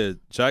 Yeah,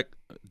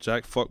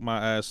 Jack, fuck my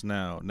ass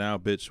now. Now,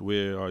 bitch,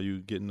 where are you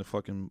getting the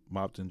fucking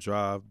mopped and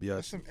drive?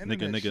 That's BS. some Nigga.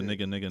 internet shit.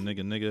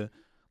 Nigga.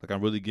 Like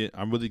I'm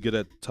really good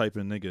at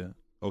typing nigga.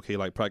 Okay,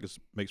 like practice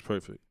makes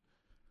perfect.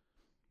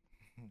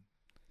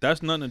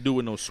 That's nothing to do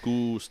with no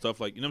school stuff.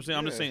 Like, you know what I'm saying?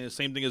 I'm just Yeah. saying the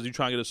same thing as you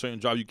trying to get a certain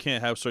job. You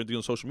can't have certain things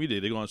on social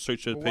media. They're going to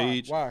search your But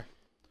page. Why?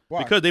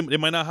 Because they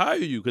might not hire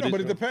you. No, Cause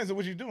but it depends on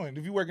what you're doing.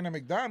 If you're working at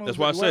McDonald's, That's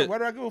why I said- why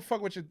do I give a fuck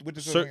with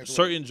your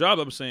certain job,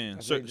 I'm saying.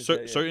 That's what you just said,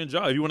 yeah. Certain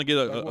job. If you want to get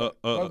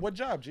like what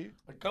job, G?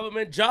 A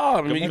government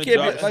job. I mean, you Government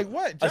can't job. be Like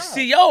what? a Job?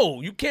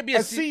 CEO. You can't be A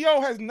a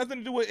CEO has nothing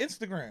to do with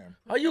Instagram.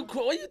 What you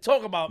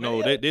talking about, man?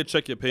 no, they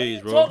check your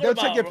page, bro. talking They'll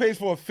about, check your bro? page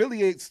for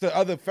affiliates to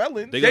other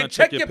felons. They They, gonna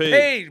check check your your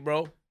page,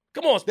 bro.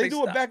 Come on, Space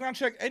do a Stop. background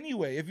check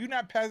anyway. If you're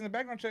not passing the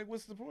background check,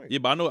 what's the point? Yeah,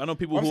 but I know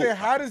people I'm who. saying,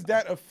 how does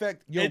that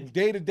affect your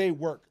day-to-day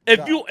work? If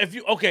job?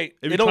 you okay, If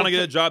it you're don't trying to get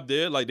a affect- job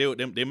there, like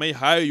they may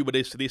hire you, but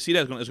they see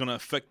that it's gonna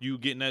affect you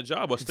getting that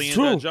job or staying in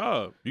true. that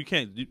job. You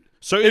can't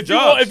certain if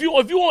jobs.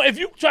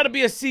 you try to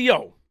be a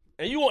CEO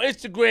and you on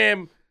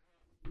Instagram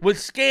with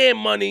scam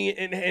money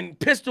and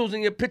pistols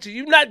in your picture,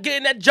 you're not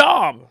getting that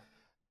job.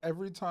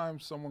 Every time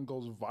someone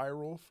goes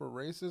viral for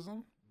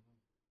racism,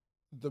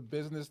 the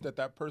business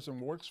that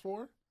person works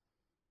for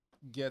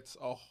gets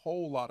a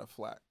whole lot of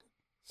flack.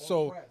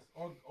 So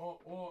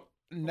or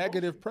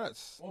negative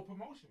press. or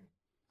promotion.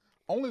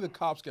 Only the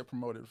cops get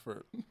promoted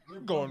for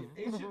going.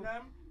 H&M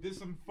did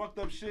some fucked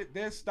up shit.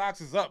 Their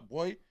stocks is up,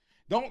 boy.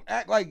 Don't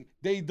act like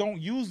they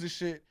don't use the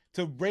shit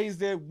to raise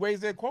their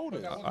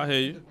quota. I hear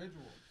you.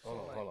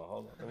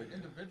 Hold on.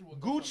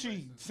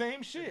 Gucci,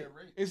 same shit.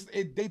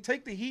 They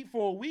take the heat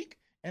for a week,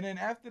 and then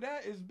after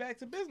that, it's back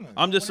to business.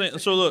 I'm just saying.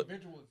 So look,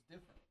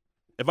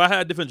 if I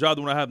had a different job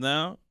than what I have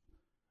now,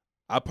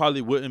 I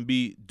probably wouldn't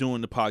be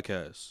doing the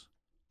podcast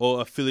or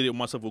affiliated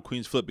myself with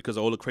Queen's Flip because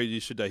of all the crazy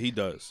shit that he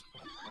does.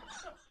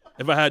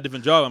 If I had a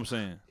different job, I'm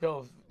saying.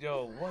 Yo,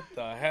 what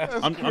the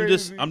hell?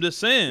 I'm just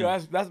saying. Yo,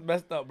 that's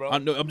messed up, bro.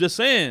 I'm just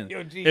saying.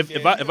 Yo, G,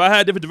 If I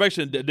had a different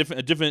direction, a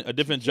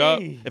different job.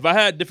 G. If I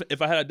had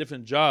a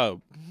different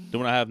job than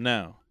what I have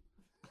now,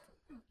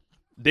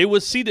 they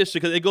would see this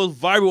shit because it goes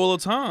viral all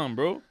the time,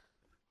 bro.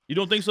 You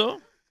don't think so?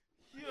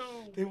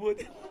 They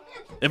would.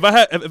 If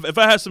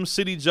I had some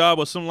city job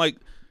or some like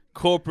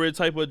corporate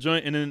type of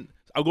joint, and then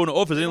I go in the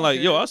office and like,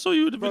 yo, I saw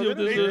you the video.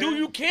 they This, They this. do.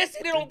 You can't say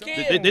they don't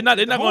care. They're not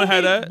gonna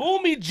have that.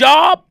 Boomy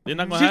job. They're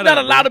not gonna She's have not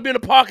that, allowed bro. to be in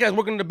the podcast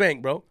working in the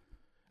bank, bro.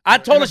 I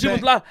told her the she was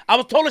bank. lying. I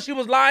was told her she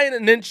was lying,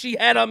 and then she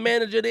had her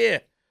manager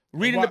there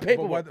reading the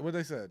paperwork. What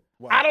they said?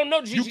 Why? I don't know.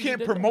 You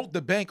can't promote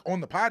the bank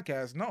on the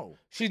podcast. No.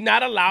 She's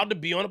not allowed to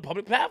be on a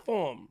public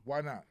platform.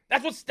 Why not?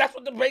 That's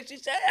what the break she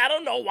said. I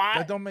don't know why.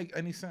 That don't make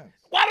any sense.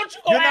 Why don't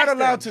you go You're not ask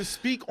allowed them? to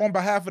speak on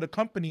behalf of the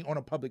company on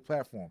a public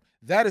platform.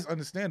 That is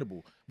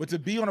understandable. But to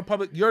be on a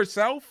public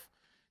yourself,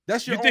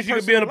 that's your You own think you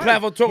can personal be on a life.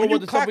 platform talking when what you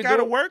the clock stuff we out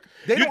do? of work,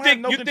 they don't have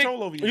no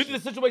control over you. You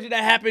think the situation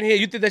that happened here?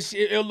 You think that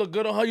it'll look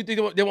good on her? You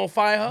think they won't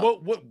fire her?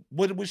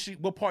 What was she?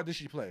 What part did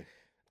she play?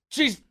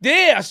 She's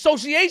there.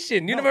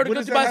 Association. You never heard of What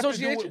does Guilty that by have to do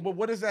association? with- But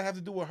what does that have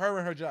to do with her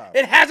and her job?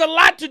 It has a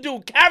lot to do.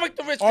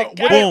 Characteristic. What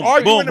Boom, are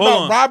arguing boom, hold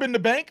about on. robbing the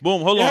bank?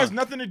 Boom, hold It on. has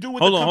nothing to do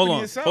with Hold the on, company hold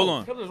on, itself. hold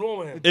on. What is wrong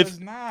with him? It If does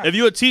not. if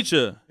you're a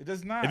teacher, It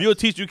does not. if you're a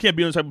teacher, you can't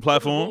be on the type of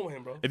platform. wrong with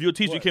him, bro? If you're a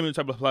teacher, you What? can't be on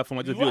the type of platform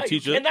like this. If You're you're a right.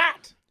 teacher, You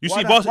cannot. you Why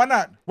see not? Varsity. Why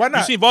not? Why not?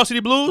 You see Varsity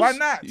Blues? Why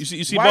not? You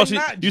see Why Varsity.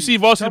 not, You G? see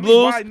Varsity Tell me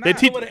Blues? why They not?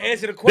 teach. I want to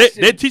answer the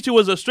question. Their teacher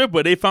was a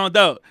stripper. They found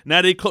out.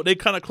 Now they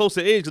kind of close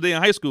to age because they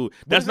in high school. What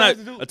That's does that not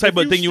have to do- a type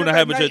if of thing you want to strip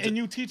have at at night your. and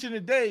you teach in the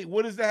day.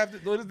 What does that have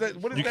to? What is that?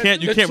 What is You that?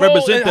 can't- do? you The can't troll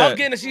represent and that. her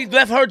getting she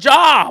left her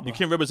job. You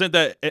can't represent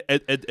that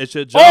at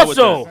your job. with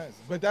Also- that.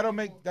 But that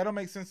don't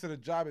make sense to the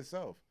job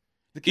itself.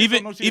 The kids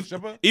don't know she's a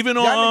stripper. even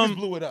Y'all on niggas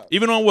blew it up.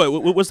 even on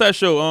what's that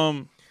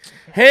show?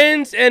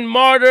 Hens and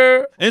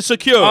Martyr.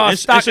 Insecure.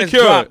 Stock is Insecure.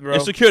 dropped, bro.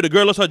 Insecure. The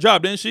girl lost her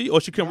job, didn't she?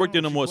 Or she couldn't work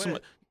there no she more.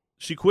 quit.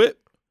 She quit.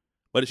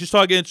 But she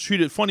started getting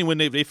treated funny when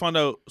they found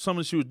out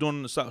something she was doing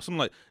in the South.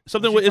 Something She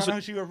with found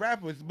out she a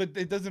rapper, but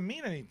it doesn't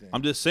mean anything.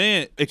 I'm just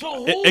saying it To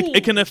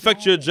it can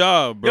affect your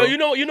job, bro.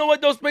 Yo, you know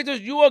what, those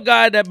Spacers? You a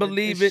guy that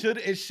believe it.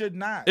 It should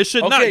not. It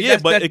should Okay, not, yeah,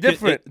 that's but it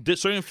different.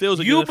 certain fields.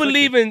 Are You getting affected.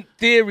 believe in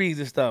theories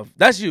and stuff.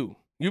 That's you.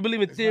 You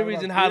believe in It's not theories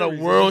about and how theories.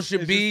 the world It's should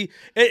just- be.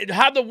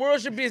 How the world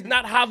should be is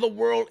not how the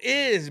world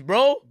is,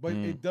 bro. But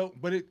it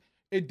don't. But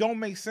it don't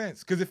make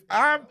sense. Because if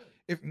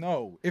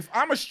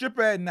I'm a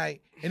stripper at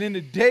night and in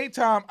the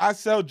daytime I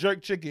sell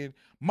jerk chicken,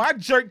 my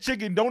jerk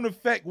chicken don't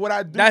affect what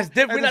I do. That's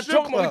different. at We're the not strip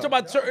talking about. We're talking club.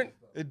 about certain.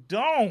 It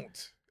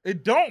don't.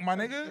 It don't, my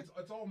nigga.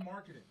 It's all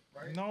marketing,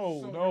 right?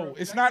 No,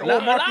 it's not Allow-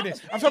 all marketing.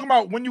 allow- I'm talking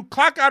about when you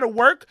clock out of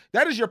work,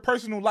 that is your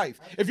personal life.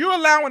 If you're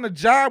allowing a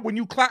job when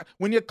you're clocked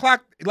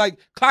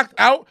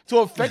out to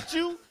affect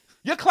you,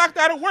 you're clocked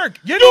out of work.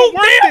 You don't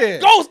work there.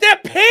 Ghost, they're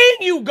paying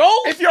you,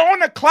 Ghost. If you're on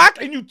the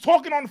clock and you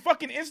talking on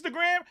fucking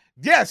Instagram,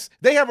 yes,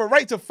 they have a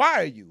right to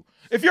fire you.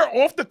 If you're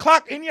off the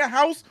clock in your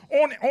house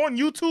on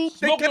YouTube,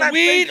 they Smoking cannot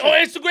weed say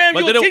on shit. Instagram, But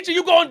you they a don't- teacher,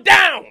 you going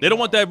down. They don't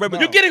want that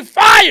You're getting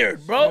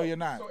fired, bro. No, you're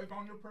not. So if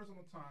on your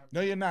personal time,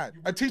 No, you're not.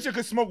 A teacher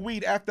could smoke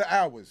weed after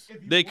hours.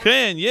 They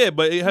can, yeah,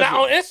 but it has Not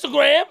on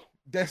Instagram.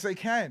 Yes, they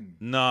can.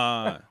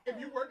 nah. if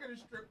you work in a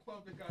strip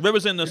club, that got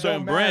Representing a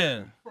certain don't matter.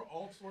 brand. for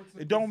all sorts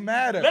of It don't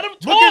matter. Let 'em Look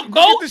talk, at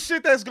Ghost. the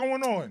shit that's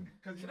going on.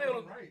 because you're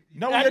not right.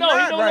 No, I you're know, he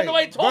not don't let right.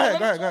 nobody Go talk. ahead, Let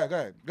go him ahead, go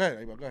ahead, go ahead,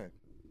 Ava, go ahead.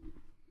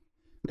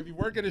 If you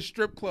work at a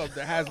strip club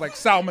that has like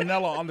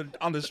salmonella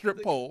on the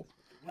strip pole,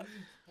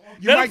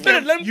 you Let him might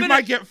finish, let him you finish.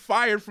 might get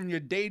fired from your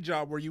day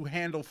job where you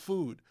handle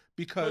food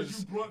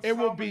because it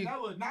will be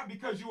not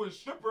because you a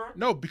stripper.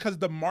 no because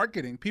the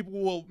marketing people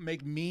will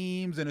make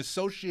memes and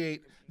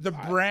associate the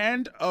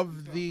brand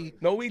of the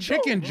No, we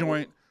chicken don't.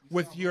 joint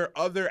with your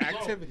other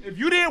activity. If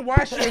you didn't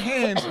wash your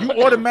hands, you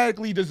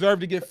automatically deserve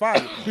to get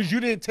fired because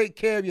you didn't take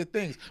care of your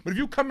things. But if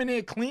you come in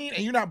there clean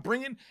and you're not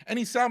bringing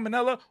any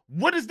salmonella,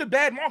 what is the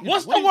bad marketing?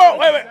 What's What the are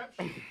you word?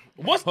 talking Wait.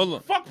 What's Hold on.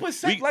 Fuck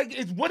percent, We- like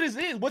it's what is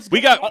it? What's We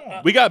going got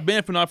on? we got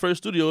banned from our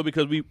first studio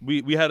because we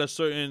had a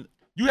certain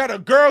You had a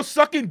girl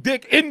sucking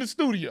dick in the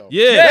studio.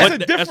 Yeah, that's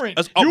but a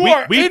different. oh, you we-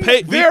 are we in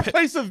paid- we their pay-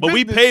 place of but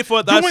we business paid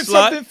for that doing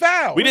slot. something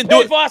foul. We didn't Pay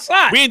do it for our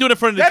slot. We ain't doing it in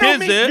front of the That don't kids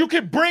mean there. you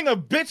could bring a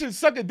bitch and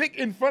suck a dick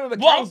in front of the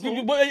Well, council.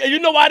 you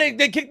know why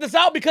they kicked us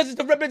out? Because it's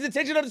the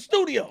representation of the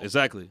studio.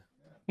 Exactly.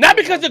 Not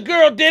because the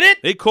girl did it.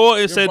 They called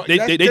and said but they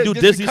that's do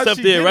just Disney because stuff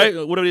she there, did right?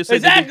 it. Whatever they say.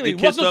 Exactly. They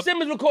kissed Russell up.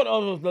 Simmons record.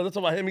 Oh, let's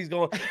talk about him. He's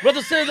going.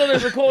 Russell Simmons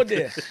doesn't record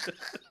there.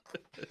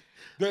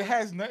 That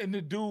has nothing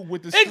to do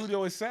with the It's-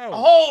 studio itself.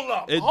 Hold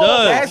up. It hold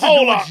does. It Up, has to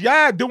hold do up. with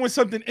y'all doing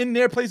something in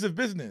their place of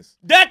business.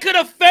 That could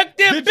affect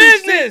their Did you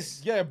see-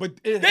 business. Yeah, but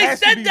it They has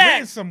to said be that.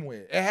 written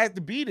somewhere. It has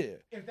to be there.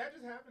 If that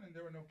just happened and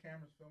there were no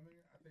cameras filming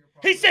it, I think it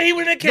probably He said he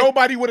was in a kid.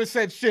 Nobody would have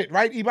said shit,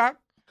 right, Ebok?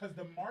 because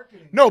the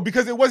marketing. No,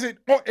 because it wasn't.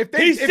 Well, if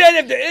they, He said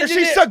if the if she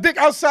engineer- sucked dick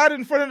outside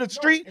in front of the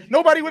street,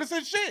 nobody would have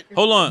said shit.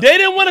 Hold on. They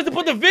didn't want us to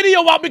put the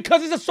video out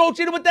because it's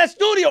associated with that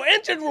studio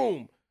engine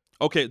room.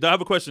 Okay, I have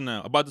a question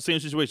now about the same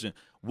situation.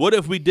 What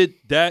if we did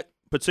that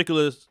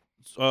particular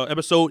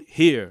episode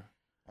here,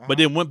 but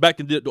then went back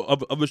and did the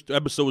other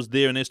episodes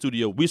there in their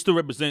studio? We still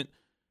represent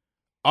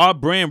our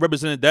brand,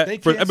 represented that They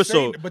first can't say-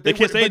 episode. but they they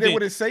can't would- say but they anything.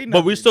 wouldn't say But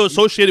we nothing. still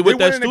associated with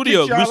They that wouldn't have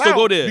studio. kicked We y'all still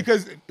go out there.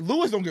 because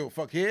Lewis don't give a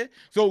fuck here.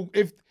 So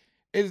if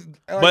is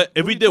But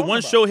if we did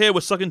one show here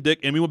with sucking dick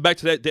and we went back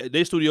to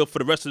their studio for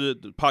the rest of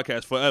the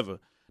podcast forever,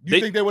 you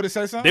think they would have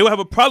said something? they would have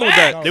a problem with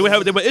that. Facts. They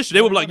would issue.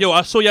 They would be like, "Yo,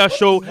 I saw y'all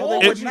show. No,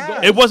 they it, would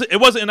not. it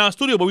wasn't in our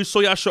studio, but we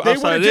saw y'all show They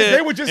outside would of there.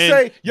 they would just and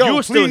say, "Yo, you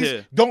were please still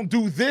here." don't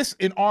do this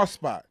in our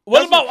spot." What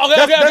That's about what-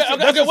 that's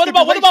a What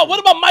stipulation.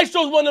 about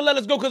Maestro's wanting to let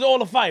us go because of all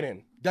the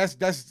fighting? That's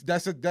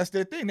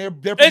their thing. They're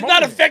It's not promoting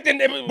it.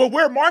 affecting. But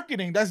we're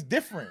marketing. That's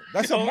different.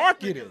 That's a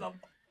marketing. That's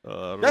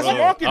Right. a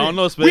marketing. I don't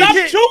know, We Space. Stop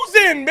can't-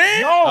 choosing,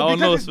 man. No, I don't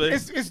know,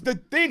 because Space. it's the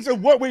things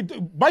of what we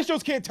do. My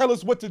shows can't tell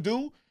us what to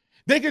do.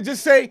 They could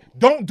just say,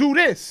 "Don't do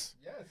this."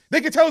 They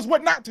can tell us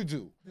what not to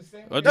do.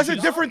 That's a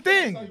different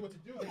thing.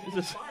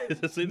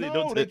 They No,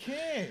 don't they tell-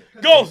 can't.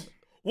 Ghost.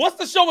 What's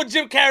the show with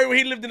Jim Carrey where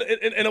he lived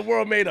in a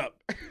world made up?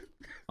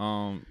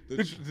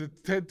 The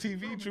TED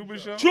TV Truman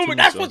Show. Truman,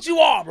 that's Show. what you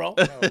are, bro.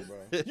 No, bro.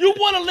 You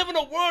want to live in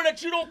a world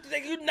that you don't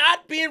think you're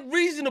not being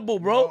reasonable,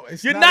 bro. No,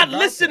 it's you're not not about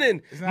listening.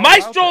 that. It's not about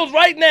Maestros that.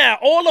 right now,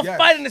 all the Yes.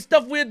 fighting and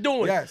stuff we're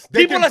doing. Yes,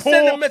 they People can are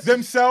sending pull messages.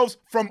 themselves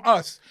from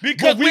us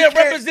Because But we are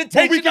can't-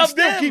 representation but we can of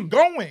still them. keep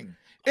going.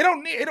 It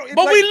don't need. It don't. It's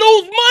But like- we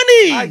lose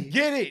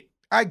money.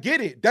 I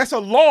get it. That's a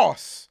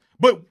loss,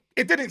 but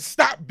it didn't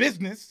stop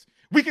business.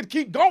 We could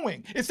keep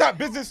going. It stopped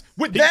business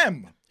with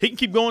them. He can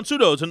keep going too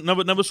though to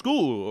another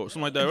school or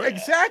something like that, right?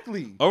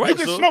 Exactly. All right, you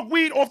can so- smoke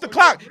weed off the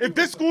clock. If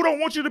this school don't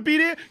want you to be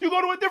there, you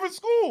go to a different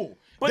school.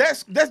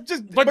 That's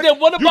just. but then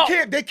what about- you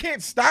can't? They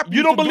can't stop you.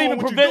 You don't from believe doing in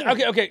what you're prevention?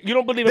 doing. Okay. You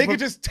don't believe They in could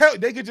just tell.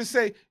 They could just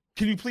say,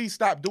 "Can you please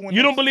stop doing?"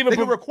 You don't this?" believe in They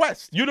can pre-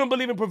 request. You don't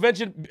believe in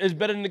prevention is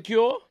better than the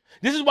cure?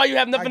 This is why you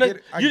have nothing. get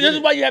it. I This get is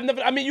it. why you have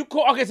nothing. I mean, you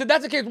call. Okay, so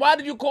that's the case. Why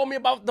did you call me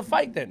about the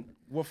fight then?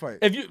 What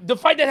fight? The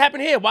fight that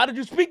happened here, why did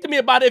you speak to me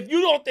about it if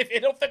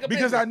it don't affect a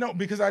Because business?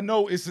 because I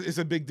know it's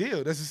a big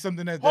deal. This is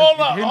something that Hold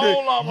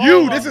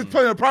up. This is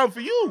putting a problem for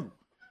you.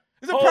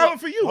 It's a problem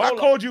for you. I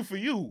called you for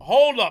you.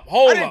 Hold up.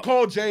 I didn't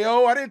call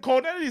J.O. I didn't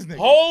call none of these niggas.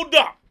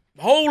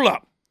 Hold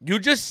up. You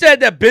just said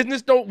that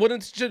business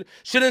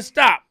shouldn't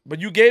stop, but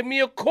you gave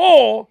me a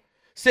call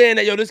saying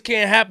that this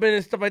can't happen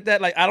and stuff like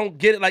that. Like I don't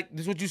get it. Like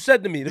this is what you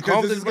said to me.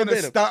 Because this is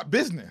gonna stop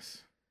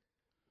business.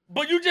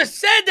 But you just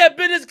said that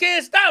business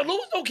can't stop.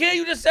 Lewis don't care.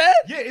 You just said.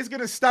 Yeah, it's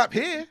gonna stop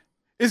here.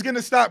 It's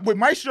gonna stop with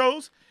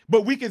Maestros,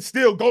 but we can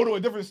still go to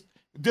a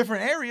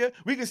different area.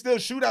 We can still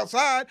shoot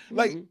outside. Mm-hmm.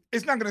 Like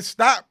it's not gonna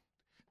stop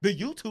the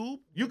YouTube.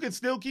 You can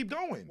still keep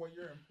going. What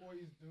your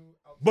employees do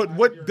outside but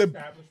what your the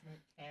establishment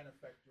can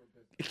affect your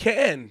business. It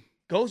can.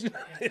 Ghost,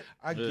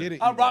 I get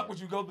it. I rock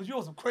with you, Ghost, but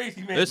you're some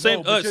crazy man.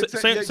 Same so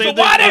thing.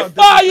 why they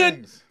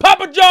fired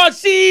Papa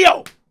John's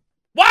CEO?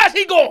 Why is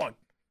he gone?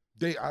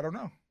 I don't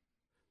know.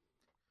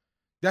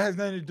 That has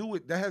nothing to do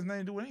with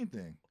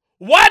anything.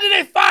 Why did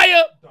they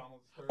fire?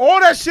 All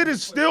that shit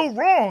is still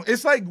wrong.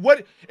 It's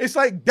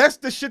like that's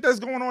the shit that's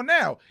going on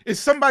now.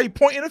 It's somebody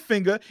pointing a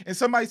finger and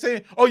somebody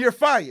saying, "Oh, you're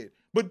fired."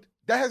 But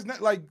that has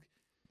not like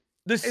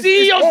the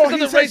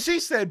CEO she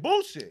said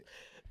bullshit.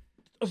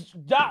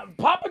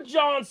 Papa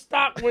John's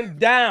stock went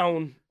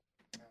down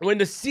when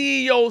the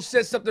CEO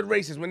said something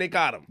racist when they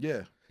got him.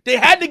 Yeah. They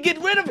had to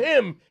get rid of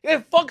him.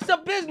 It fucks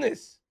up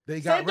business. They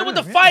got Same thing with rid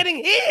of the him.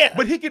 fighting here.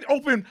 But he could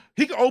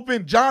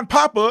open John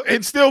Papa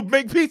and still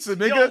make pizza,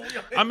 nigga.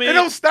 I mean, it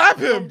don't stop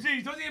him.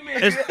 Geez, don't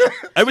even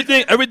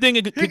everything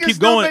can can keep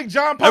still going. make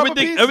John Papa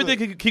pizza.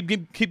 Everything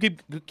can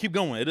keep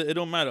going. It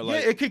don't matter.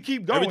 Like Yeah, it could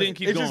keep going. everything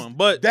keep It's going. just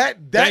But that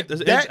ain't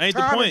the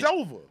time point. is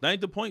over. That ain't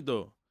the point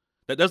though.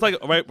 That's like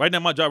right now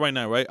my job right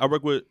now, right? I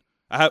work with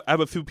I have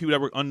a few people that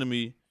work under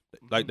me,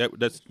 like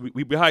that's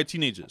we hire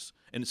teenagers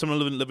and some of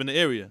them live in the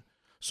area.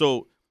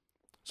 So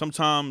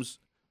sometimes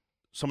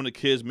some of the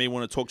kids may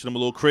want to talk to them a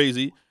little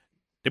crazy.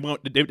 They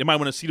might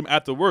want to see them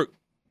after work,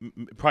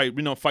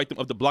 probably fight them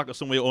up the block or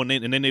somewhere or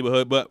in their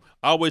neighborhood. But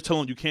I always tell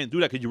them you can't do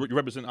that because you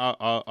represent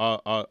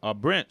our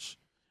branch.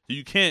 So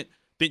you can't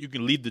think you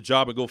can leave the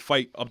job and go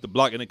fight up the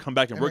block and then come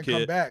back and work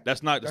here.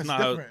 That's not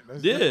how.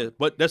 Different.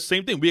 But that's the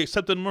same thing. We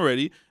accepted them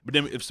already. But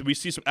then if we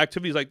see some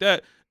activities like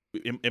that,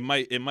 it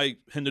might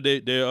hinder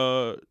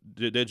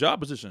their job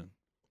position.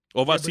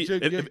 Or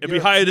if we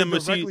hire them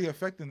and see directly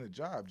affecting the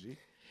job, G.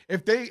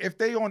 If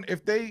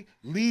they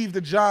leave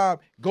the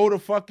job, go to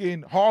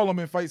fucking Harlem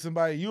and fight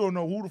somebody, you don't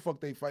know who the fuck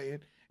they fighting,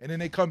 and then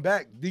they come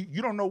back,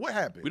 you don't know what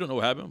happened. We don't know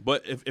what happened.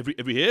 But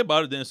if we hear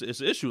about it, then it's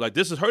an issue. Like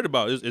this is heard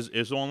about.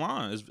 It's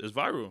online. It's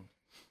viral.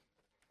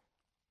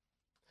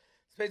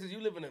 Spaces, you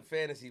live in a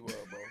fantasy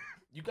world, bro.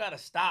 You gotta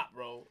stop,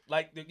 bro.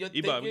 Like you're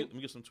thinking. Let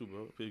me get some too,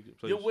 bro. Please.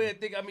 Your way of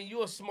thinking. I mean,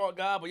 you're a smart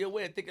guy, but your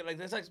way of thinking like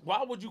this. Like,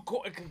 why would you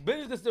call?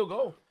 Business can still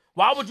go.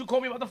 Why would you call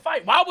me about the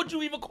fight? Why would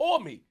you even call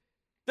me?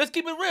 Let's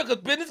keep it real,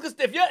 because business can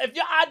still. If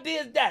your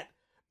idea is that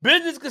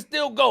business can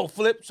still go,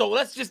 Flip. So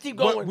let's just keep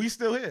going. But we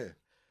still here.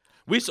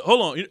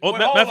 Hold on.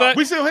 Matter of fact,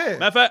 we still here.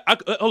 Matter of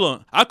fact, hold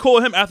on. I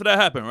called him after that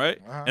happened, right?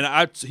 Uh-huh.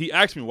 And he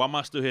asked me why am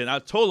I still here, and I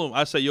told him,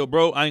 I said, yo,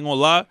 bro, I ain't gonna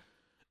lie.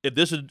 If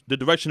this is the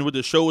direction where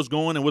the show is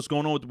going and what's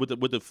going on with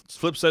the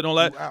flip set and all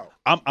that,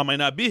 I might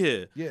not be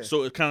here. Yeah.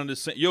 So it's kind of the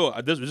same. Yo,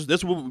 this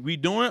is what we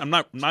doing. I'm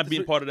not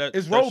being part of that.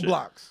 It's that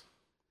roadblocks. Shit.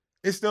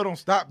 It still don't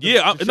stop.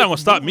 It's not gonna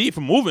stop me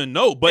from moving.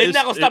 No, but it's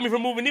not gonna stop me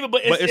from moving either.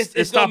 But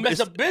it's gonna mess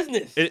up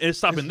business. It's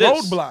stopping it's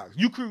this. Roadblocks.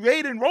 You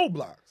creating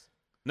roadblocks.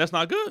 That's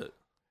not good.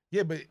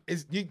 Yeah, but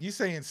you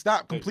saying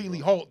stop, completely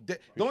halt. The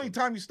only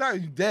time you stop,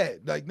 you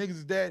dead. Like niggas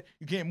is dead.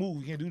 You can't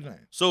move. You can't do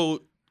nothing.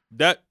 So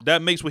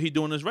that makes what he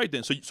doing is right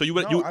then. So you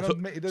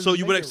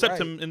would accept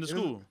him in the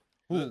school.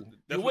 Who?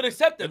 You would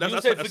accept him.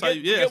 You said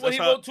forget what he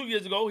wrote 2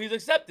 years ago. He's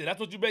accepted. That's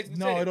what you basically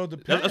said. No, it don't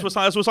depend. That's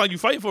what you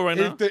fighting for right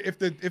now. If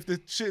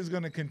the shit is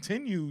gonna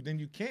continue, then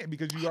you can't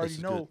because you already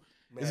know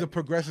it's a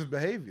progressive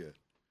behavior.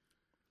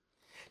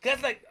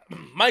 That's like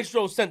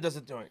Maestro sent us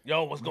a joint.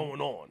 Yo, what's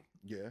going on?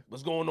 Yeah.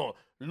 What's going on?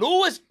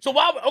 Lewis, so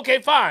why,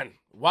 okay, fine.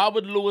 Why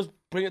would Lewis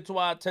bring it to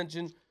our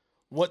attention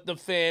what the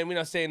fan, we're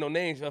not saying no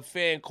names, a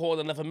fan called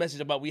and left a message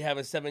about we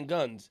having 7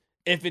 guns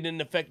if it didn't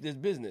affect his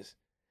business,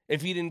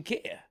 if he didn't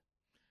care?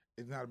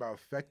 It's not about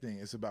affecting,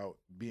 it's about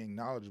being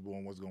knowledgeable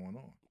on what's going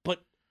on.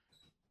 But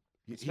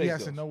he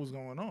has to know what's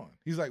going on.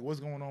 He's like, what's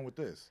going on with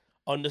this?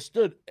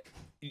 Understood.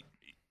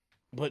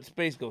 But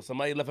Space Ghost,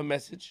 somebody left a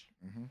message.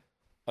 Mm-hmm.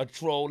 A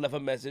troll left a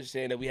message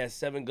saying that we had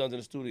 7 guns in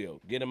the studio.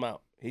 Get him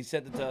out. He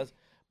sent it to us.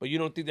 But you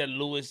don't think that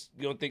Lewis,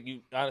 you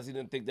honestly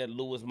didn't think that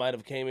Lewis might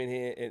have came in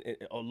here and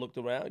or looked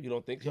around? You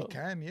don't think so? He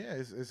can, yeah.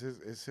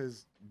 It's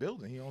his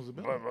building. He owns the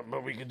building.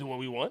 But we can do what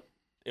we want.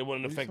 It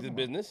wouldn't affect his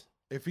business.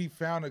 If he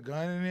found a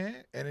gun in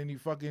there and then he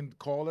fucking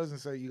call us and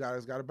say, you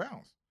guys got to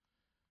bounce.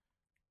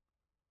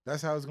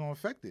 That's how it's going to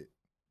affect it.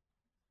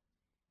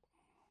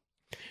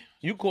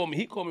 You call me.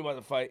 He called me about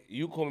the fight.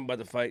 You called me about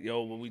the fight.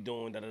 Yo, what we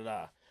doing? Da da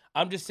da.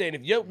 I'm just saying,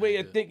 if your way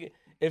of thinking,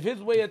 if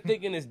his way of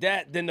thinking is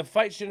that, then the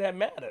fight shouldn't have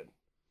mattered.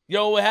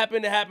 Yo, what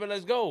happened? It happened.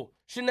 Let's go.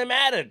 Shouldn't have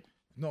mattered.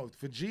 No,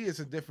 for G,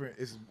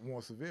 it's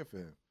more severe for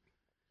him.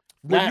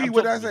 Nah, With me, I'm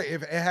what I talking- say?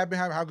 If it happened,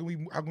 how can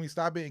we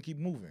stop it and keep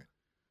moving?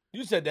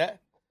 You said that.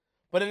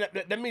 But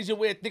then that means your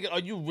way of thinking. Are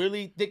you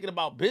really thinking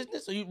about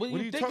business? Or what are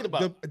you thinking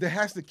about? That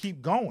has to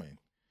keep going.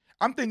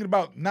 I'm thinking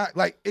about not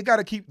like it got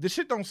to keep. The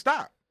shit don't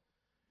stop.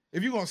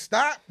 If you're gonna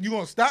stop, you're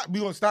gonna stop. We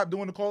gonna stop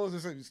doing the callers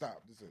and say we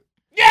stop. That's it.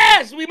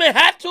 Yes, we may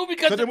have to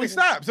because. So then we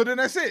stop. So then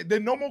that's it.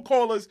 Then no more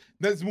callers.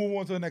 Let's move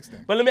on to the next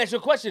thing. But let me ask you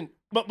a question.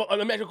 But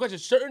let me ask you a question.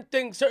 Certain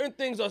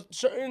things are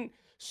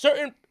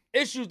certain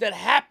issues that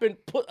happen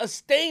put a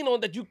stain on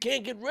that you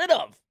can't get rid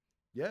of.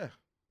 Yeah.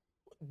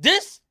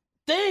 This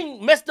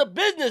thing messed up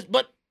business,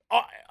 but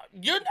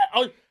you're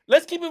not.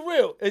 Let's keep it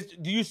real.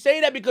 Do you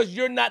say that because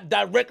you're not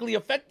directly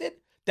affected?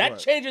 That Right.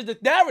 changes the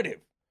narrative.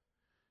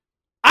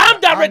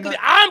 I'm directly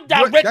That's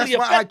affected.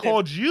 why I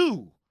called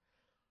you.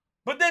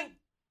 But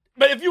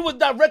if you was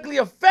directly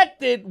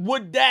affected,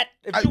 would that?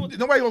 If you was,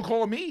 Nobody gonna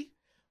call me.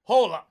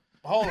 hold on.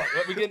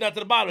 Let me get down to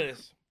the bottom of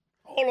this.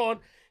 Hold on.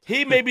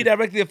 He may be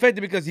directly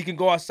affected because he can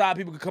go outside.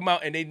 People can come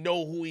out and they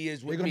know who he is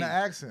They're with gonna me.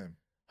 ask him.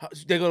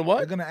 They're gonna what?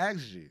 They're gonna ask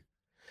G.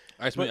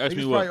 Ask me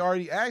Niggas what? probably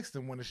already asked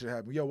him when this shit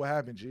happened. Yo, what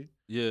happened, G?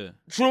 Yeah.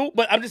 True,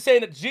 but I'm just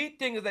saying the G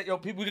thing is that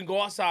people can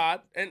go outside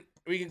and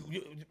we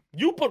can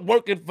you put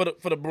work in for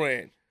the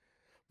brand,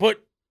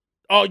 but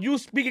are you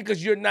speaking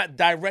because you're not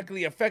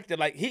directly affected?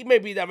 Like he may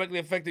be directly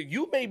affected,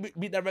 you may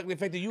be directly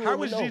affected. You How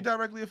don't is know. G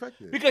directly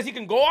affected? Because he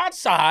can go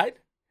outside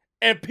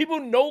and people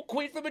know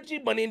Queen from a G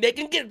Money and they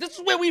can get it. This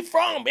is where we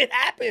from. It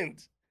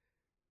happens.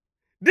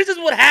 This is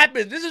what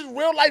happens. This is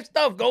real life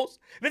stuff, Ghost.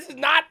 This is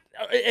not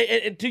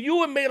to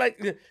you and me.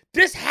 Like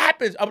this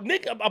happens.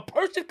 A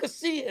person could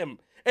see him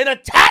and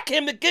attack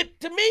him to get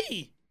to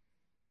me.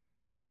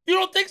 You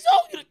don't think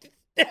so?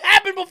 It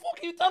happened before.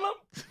 Can you tell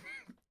him?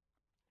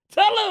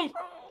 Tell him.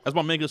 That's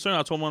my main concern.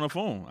 I told him on the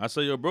phone. I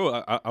said, "Yo,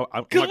 bro, I'm not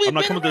we've coming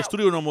been to the around.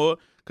 studio no more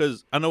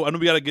because I know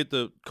we gotta get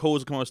the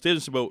codes to come on stage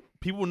and shit, but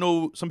people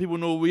know. Some people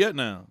know where we at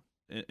now,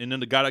 and then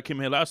the guy that came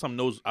here last time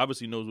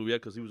obviously knows where we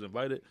at because he was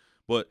invited.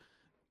 But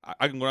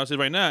I can go downstairs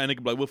right now and they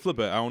can be like, "We'll flip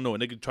it." I don't know,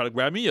 and they can try to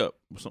grab me up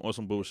or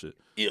some bullshit.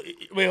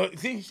 Wait,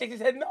 see, he shake his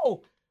head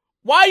no.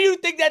 Why you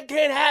think that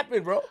can't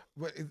happen, bro?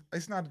 But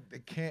it's not.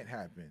 It can't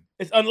happen.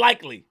 It's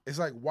unlikely. It's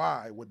like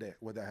why would that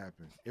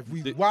happen?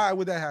 Why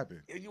would that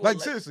happen? You Like like-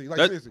 seriously,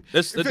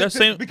 That's If that's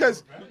same.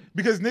 because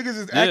niggas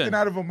is acting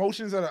out of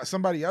emotions that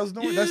somebody else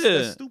doing. Yeah.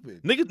 That's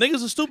stupid.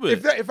 Niggas are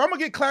stupid. If I'm gonna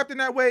get clapped in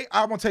that way,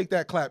 I'm gonna take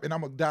that clap and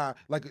I'm gonna die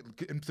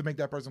to make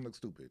that person look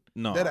stupid.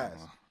 No, Dead ass.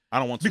 I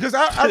don't want to. Because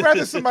I'd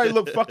rather somebody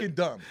look fucking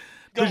dumb.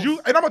 Cause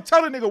I'm gonna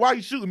tell a nigga why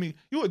you shooting me.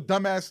 You a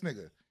dumbass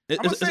nigga. I'm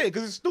gonna say it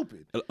because it's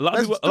stupid. a lot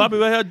That's of people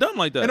stupid. had done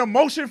like that. An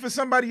emotion for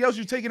somebody else,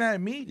 you taking that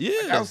at me? Yeah.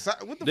 Like outside?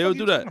 What the They fuck would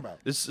you do that. talking about?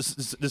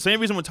 It's the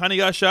same reason when Tiny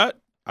got shot.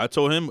 I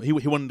told him he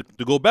wanted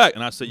to go back,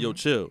 and I said, "Yo,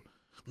 chill."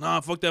 Nah,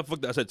 fuck that.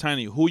 I said,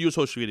 Tiny, who you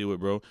associated with,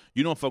 bro?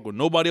 You don't fuck with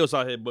nobody else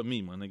out here but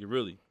me, my nigga.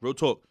 Really, real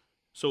talk.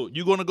 So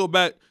you gonna go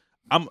back?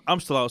 I'm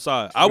still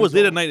outside. I was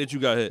there the night that you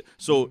got hit.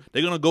 So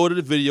they're gonna go to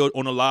the video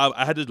on the live.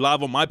 I had this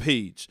live on my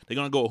page. They're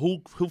gonna go,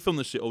 who filmed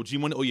this shit? Oh, G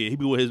Money. Oh yeah, he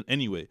be with his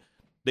anyway.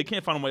 They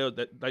can't find nobody else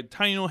that like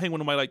Tiny don't hang with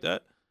nobody like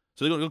that.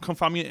 So they're gonna come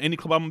find me in any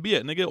club I'm gonna be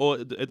at, nigga, or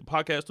at the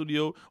podcast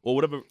studio or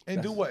whatever.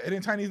 And do what? And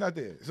then Tiny's not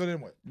there. So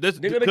then what? That's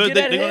They're gonna because get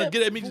at they're gonna him.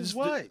 get at me For just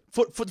what?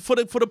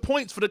 for the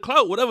points, for the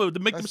clout, whatever, to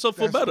make themselves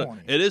feel That's better.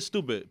 corny. It is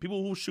stupid.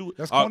 People who shoot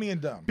That's are- corny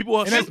and dumb. People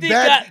are and that's 50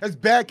 bad. got- That's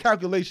bad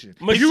calculation.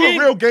 If you a Machine-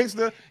 real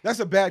gangster,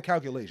 that's a bad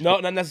calculation. No,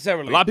 not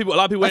necessarily. a lot of people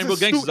ain't That's real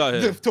gangsters out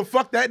here. To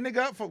fuck that nigga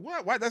up for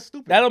what? Why? That's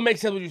stupid. That don't make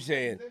sense what you're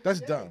saying.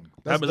 That's dumb.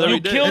 That's Happens dumb. every You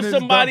day. kill And it's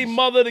somebody's dumb.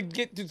 mother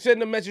to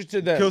send a message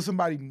to them. Kill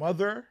somebody's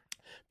mother.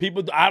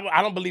 People,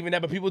 I don't believe in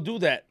that, but people do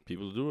that.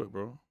 People do it,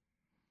 bro.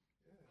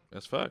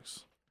 That's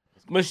facts.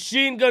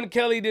 Machine Gun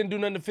Kelly didn't do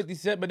nothing to 50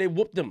 Cent, but they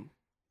whooped him.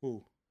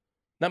 Who?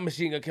 Not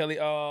Machine Gun Kelly.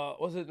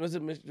 Was it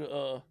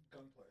Mr.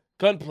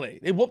 Gunplay?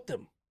 They whooped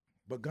him.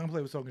 But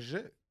Gunplay was talking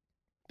shit.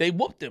 They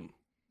whooped him.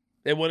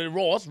 They wanted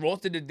Ross.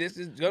 Ross did the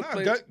distance.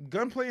 Gunplay.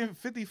 Gunplay in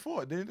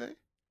 54, didn't they?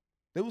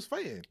 They was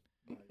fighting.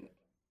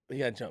 He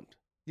got jumped.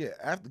 Yeah,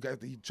 after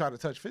he tried to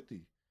touch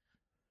 50.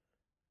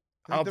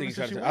 I don't think he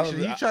tried to- I don't-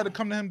 He tried to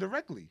come to him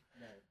directly.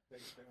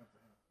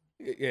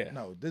 Yeah.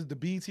 No, this is the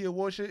BET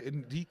Award shit,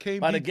 and he came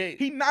By the he, gate.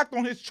 he knocked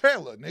on his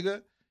trailer,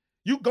 nigga.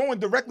 You going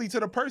directly to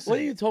the person. What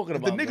are you talking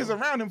If about? the niggas bro?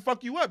 around him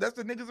fuck you up. That's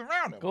the niggas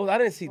around him. Go, I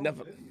didn't see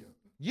nothing.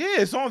 Yeah,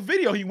 it's on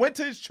video. He went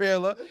to his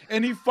trailer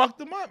and he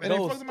fucked him up. And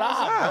No, they fucked him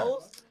stop, outside. bro.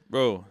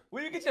 Bro,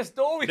 Where you get your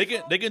story?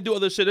 they can do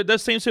other shit.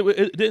 That same shit.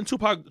 Didn't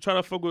Tupac try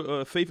to fuck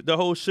with Faith? The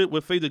whole shit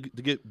with Faith to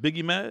get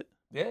Biggie mad.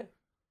 Yeah.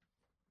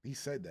 He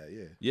said that,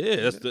 yeah. Yeah,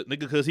 that's the nigga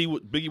because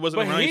Biggie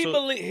wasn't But around. he,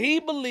 so he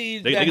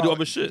believes they that can do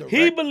other shit.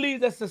 he believes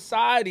that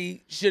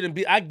society shouldn't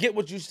be. I get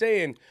what you're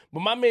saying,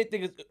 but my main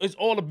thing is it's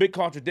all a big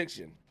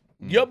contradiction.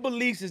 Your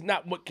beliefs is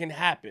not what can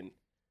happen.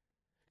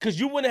 Because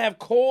you wouldn't have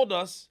called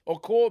us or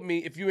called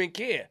me if you didn't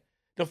care.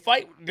 The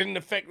fight didn't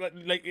affect,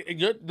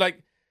 you're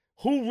like,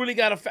 who really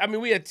got affected? I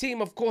mean, we a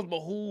team, of course,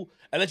 but who,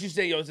 unless you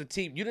say, yo, it's a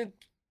team, you didn't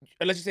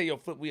unless you say, yo,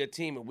 Flip, we a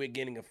team and we're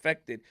getting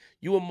affected.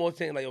 You were more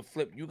saying like, yo,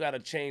 Flip, you got to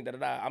change,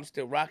 I'm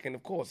still rocking,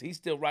 of course. He's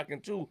still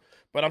rocking too.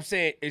 But I'm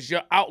saying, is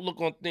your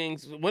outlook on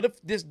things, what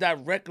if this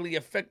directly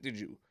affected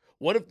you?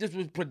 What if this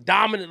was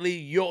predominantly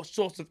your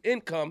source of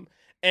income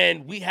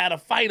and we had a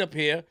fight up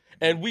here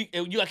and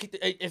you got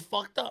it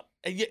fucked up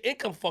and your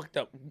income fucked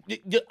up?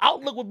 Your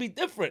outlook would be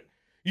different.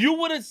 You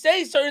wouldn't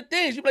say certain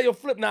things. You'd be like, yo,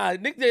 Flip, nah,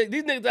 these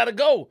niggas gotta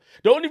go.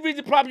 The only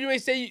reason probably you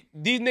ain't say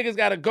these niggas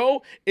gotta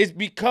go is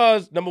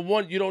because, number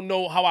one, you don't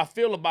know how I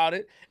feel about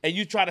it and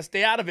you try to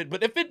stay out of it.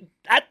 But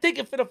I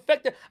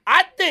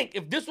think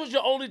if this was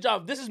your only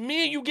job, this is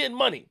me and you getting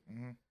money,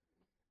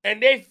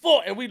 and they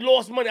fought and we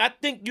lost money, I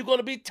think you're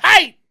gonna be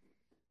tight.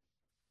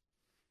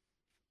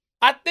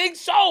 I think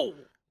so.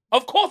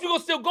 Of course we're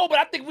gonna still go, but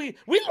I think we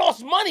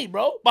lost money,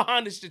 bro,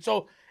 behind this shit.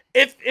 So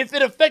if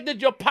it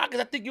affected your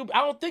pockets, I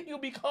don't think you'll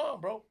be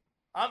calm, bro.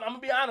 I'm gonna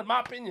be honest,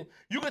 my opinion.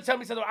 You can tell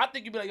me something. I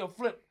think you'll be like, yo,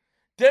 Flip,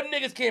 them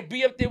niggas can't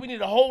be up there. We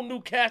need a whole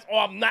new cast, or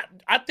I'm not.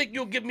 I think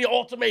you'll give me an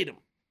ultimatum.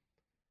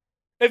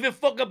 If it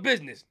fuck up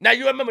business. Now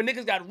you remember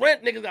niggas got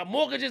rent, niggas got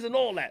mortgages and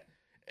all that.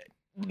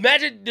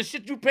 Imagine the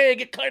shit you pay and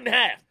get cut in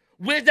half.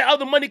 Where's that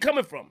other money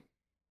coming from?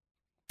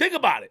 Think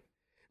about it.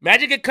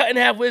 Imagine get cut in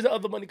half, where's the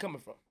other money coming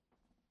from?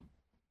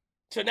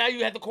 So now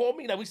you have to call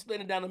me. Now we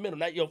splitting down the middle.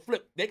 Now, yo,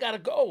 Flip, they gotta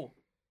go.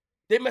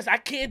 I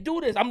can't do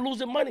this. I'm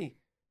losing money.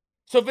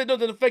 So if it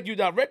doesn't affect you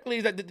directly,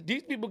 it's like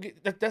these people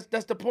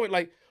that's the point.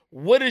 Like,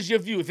 what is your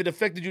view? If it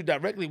affected you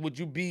directly, would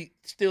you be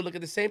still look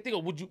at the same thing,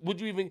 or would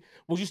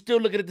you still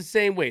look at it the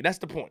same way? That's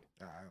the point.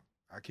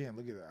 I can't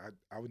look at it.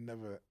 I would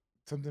never.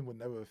 Something would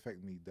never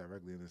affect me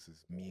directly unless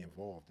it's me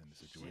involved in the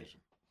situation.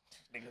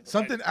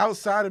 Something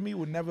outside of me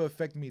would never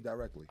affect me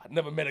directly. I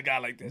never met a guy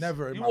like this.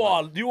 Never. You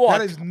are.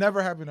 That has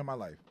never happened in my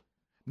life.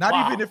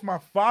 Not even if my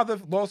father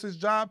lost his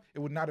job, it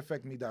would not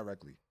affect me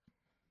directly.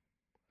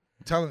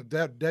 Telling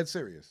dead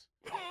serious.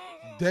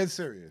 Dead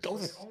serious.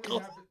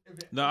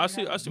 No, I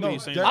see what you're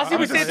saying. I see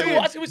what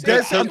you're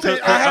saying.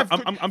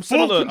 I'm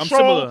similar. I'm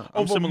similar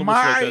with you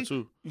like that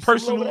too.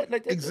 Personal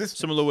existence.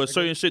 Similar with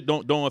certain shit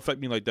don't affect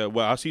me like that.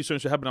 Well, I see certain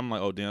shit happen, I'm like,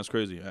 oh damn, that's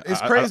crazy.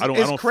 It's crazy.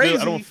 It's crazy.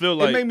 I don't feel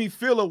like it made me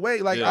feel a way.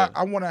 Like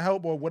I want to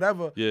help or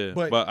whatever. Yeah,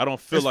 but I don't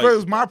feel as like far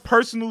as my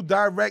personal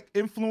direct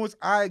influence,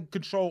 I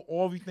control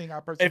everything I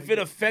personally. If it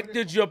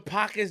affected your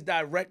pockets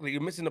directly,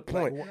 you're missing the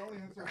point.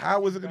 Like, how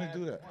was it gonna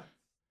do that?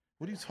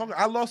 What are you talking?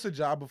 I lost a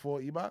job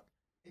before, Ebot.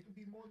 It could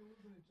be more than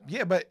losing a job.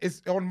 Yeah, but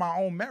it's on my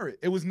own merit.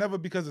 It was never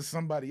because of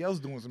somebody else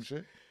doing some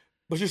shit.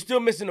 But you're still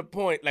missing the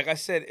point. Like I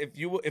said, if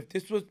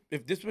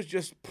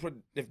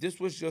this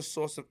was your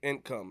source of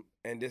income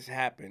and this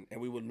happened and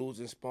we were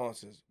losing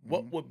sponsors,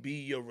 what would be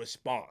your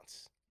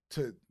response?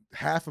 To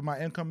half of my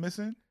income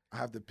missing, I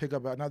have to pick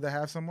up another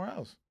half somewhere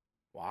else.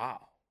 Wow.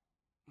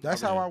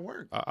 That's how I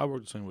work. I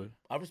work the same way.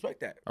 I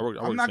respect that.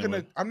 I'm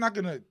not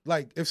gonna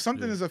like if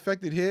something is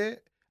affected here,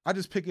 I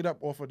just pick it up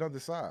off another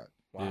side.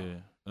 Wow. Yeah.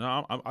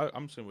 No,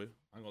 I'm the same way.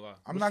 I ain't gonna lie.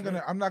 I'm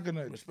not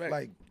gonna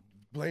like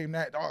blame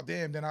that. Oh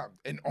damn,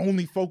 and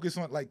only focus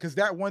on like because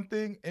that one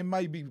thing it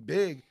might be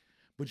big,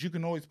 but you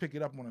can always pick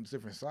it up on a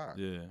different side.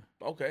 Yeah.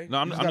 Okay.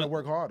 No, you just gotta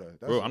work harder.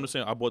 I'm just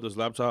saying. I bought this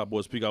laptop. I bought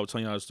a speaker. I was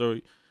telling you how the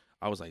story.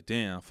 I was like,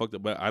 damn, I fucked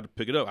up. But I had to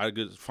pick it up. I had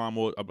to find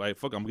more. I'm like,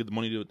 fuck, I'm gonna get the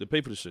money to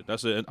pay for this shit.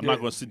 That's it. I'm not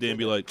gonna sit there and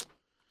be like,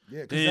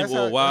 yeah, damn, that's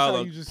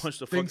how you just punch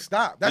the things fuck.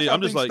 stop. That's how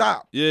I'm just things like,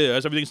 stop. yeah,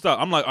 that's everything stop.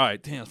 I'm like, all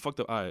right, damn, it's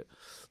fucked up. All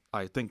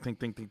right, think.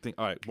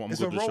 All right, boom, I'm It's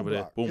gonna a do this over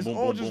there. roadblock. Boom, It's boom,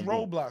 all boom, just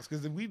boom, boom. roadblocks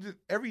because we just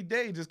every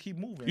day just keep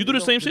moving. You do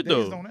the same shit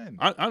days though. don't end.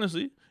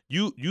 Honestly,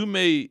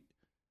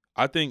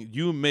 I think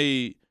you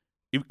may,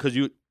 because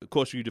you, of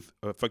course, you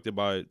affected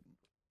by it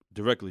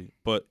directly.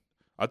 But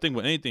I think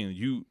with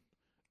anything,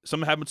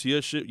 something happened to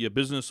your shit, your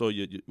business or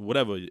your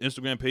whatever, your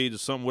Instagram page or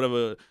something,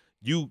 whatever.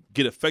 You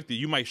get affected.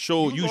 You might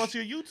show you lost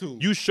your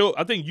YouTube. You show.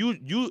 I think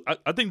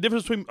I think the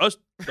difference between us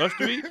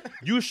three.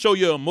 You show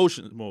your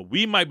emotions more.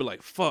 We might be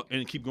like fuck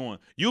and keep going.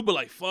 You'll be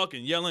like fuck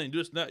and yelling and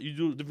just not. You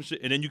do different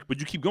shit and then you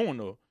keep going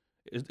though.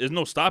 There's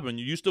no stopping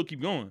you. You still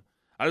keep going.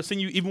 I just seen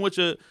you even with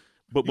your.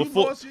 But you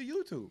before lost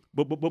your YouTube.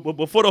 But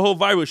before the whole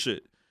viral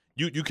shit,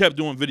 you kept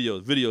doing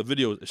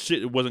videos.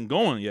 Shit, it wasn't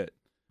going yet.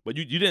 But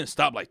you didn't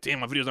stop like damn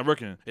my video's not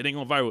working. It ain't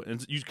going viral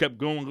and you kept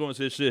going until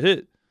this shit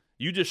hit.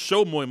 You just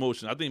show more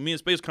emotion. I think me and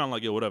Space kind of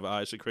like, yo, whatever. All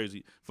right, shit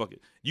crazy. Fuck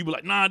it. You be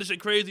like, nah, this shit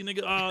crazy,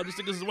 nigga. This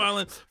nigga is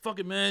wildin'. Fuck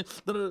it, man.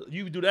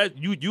 You do that.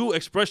 You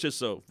express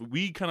yourself.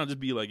 We kind of just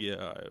be like, yeah,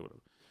 all right,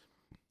 whatever.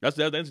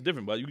 That's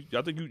different. But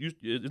I think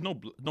there's no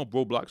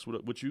roadblocks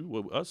with you,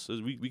 with us.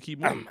 As we keep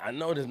moving. I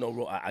know there's no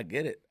road. I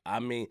get it. I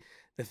mean,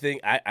 the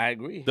thing, I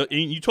agree.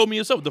 And you told me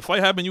yourself, the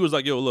fight happened. You was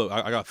like, yo, look,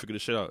 I got to figure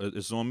this shit out.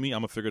 It's on me.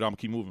 I'm going to figure it out. I'm going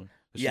to keep moving.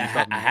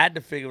 Yeah, I had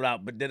to figure it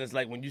out, but then it's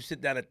like when you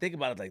sit down and think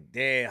about it, it's like,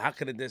 damn, how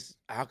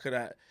could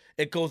I?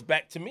 It goes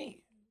back to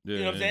me. Yeah, you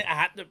know what I'm saying? I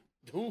had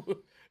to.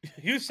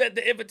 You said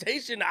the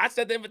invitation. I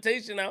set the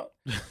invitation out,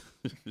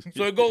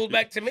 so it goes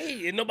back to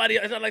me. And nobody.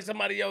 It's not like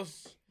somebody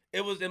else.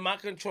 It was in my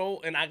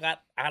control, and I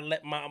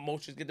let my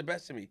emotions get the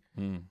best of me.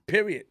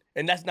 Period.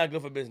 And that's not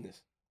good for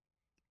business.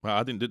 Well,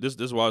 I think this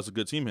is why it's a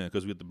good team here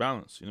because we get the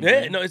balance. You know what I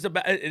Yeah, mean? no,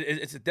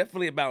 it's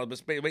definitely a balance. But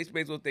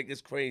Space will think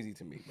it's crazy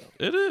to me, bro.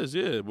 It is,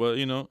 yeah. But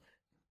you know,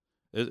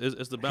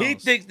 it's the balance. He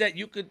thinks that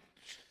you could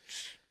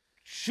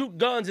shoot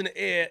guns in the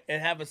air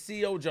and have a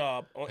CEO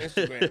job on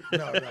Instagram.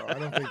 No, I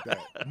don't think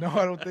that. No,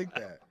 I don't think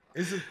that.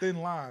 It's a thin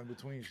line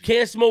between you.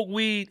 Can't smoke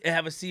weed and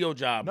have a CEO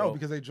job, No, bro.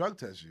 because they drug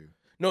test you.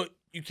 No,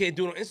 you can't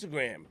do it on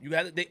Instagram. You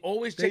got they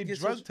always check They your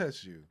drug social-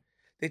 test you.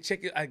 They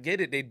check it. I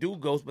get it. They do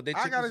ghost, but they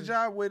check I got your a social-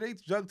 job where they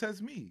drug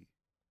test me.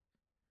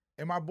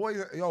 And my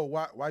boys, yo,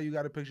 why you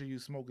got a picture of you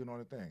smoking on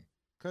the thing?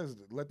 Because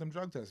let them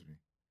drug test me.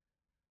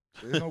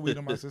 There's no weed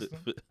in my system.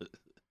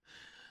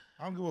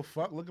 I don't give a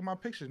fuck. Look at my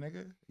picture,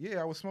 nigga.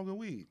 Yeah, I was smoking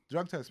weed.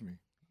 Drug test me.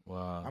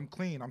 Wow. I'm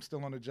clean. I'm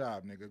still on the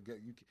job, nigga.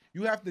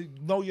 You have to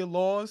know your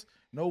laws,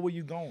 know where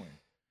you going.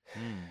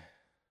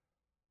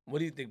 What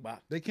do you think, Bob?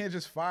 They can't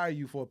just fire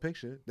you for a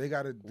picture. They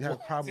gotta have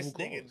probable This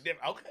nigga cause.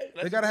 different. Okay,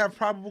 They gotta have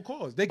probable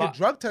cause. They could But-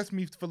 drug test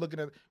me for looking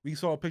at. We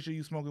saw a picture of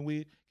you smoking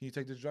weed. Can you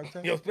take this drug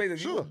test? Yo, Space,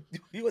 Sure.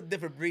 you a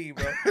different breed,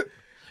 bro.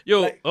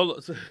 Yo, like-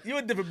 hold on. You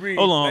a different breed.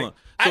 Hold on, Like, hold on.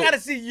 I So- gotta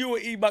see you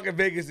and E-Buck in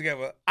Vegas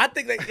together. I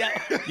think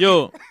that.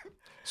 Yo,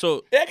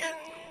 so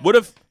what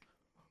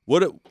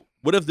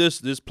if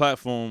this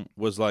platform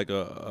was like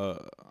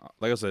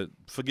like I said,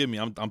 forgive me,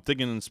 I'm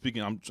thinking and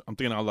speaking, I'm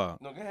thinking out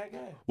loud. No, go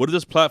ahead. What if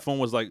this platform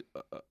was like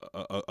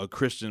a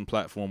Christian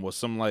platform or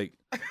some like,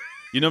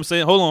 you know what I'm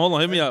saying? Hold on,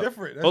 hear me That's out.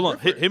 different. That's Hold on,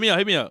 different. hear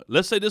me out.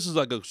 Let's say this is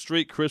like a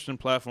straight Christian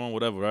platform,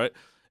 whatever, right?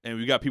 And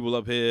we got people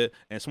up here,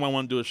 and someone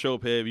want to do a show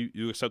up here.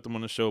 You accept them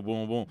on the show,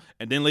 boom, boom,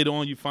 and then later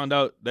on you find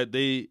out that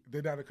they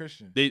They're not a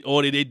Christian. they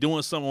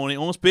doing something on their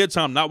own spare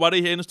time, not while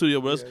they here in the studio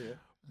with us. Yeah.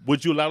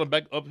 Would you allow them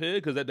back up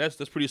here? Because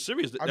that's pretty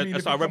serious. I mean,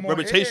 That's if our he come on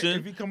reputation. air,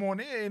 if he come on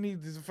air and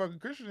he's a fucking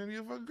Christian, then he's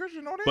a fucking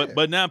Christian on air.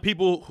 But now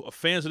people who are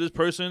fans of this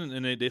person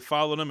and they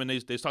follow them and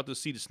they start to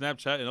see the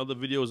Snapchat and other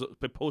videos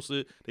they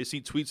posted. They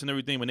see tweets and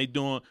everything when they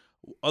doing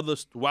other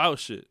wild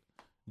shit.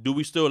 Do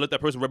we still let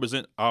that person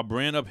represent our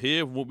brand up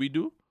here? What we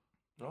do?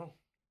 No.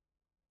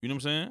 You know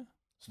what I'm saying?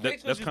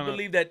 Space just kinda-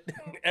 believe that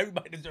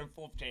everybody deserves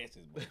fourth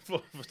chances.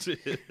 Bro. He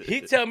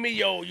He tell me,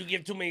 yo, you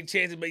give too many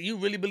chances, but you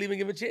really believe in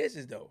giving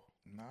chances, though.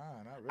 nah,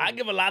 not really. I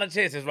give a lot of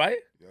chances, right?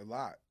 a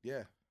lot.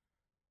 Yeah,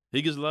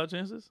 gets a lot of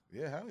chances.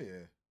 yeah, hell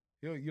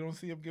yeah. You don't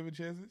see him giving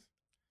chances.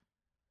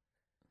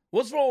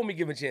 What's wrong with me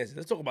giving chances?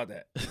 Let's talk about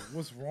that.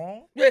 What's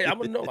wrong? Yeah, I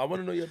want to know. I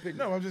want to know your opinion.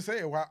 No, I'm just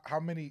saying. How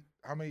many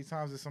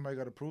times is somebody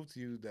got to prove to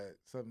you that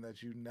something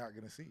that you're not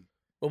gonna see?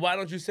 But why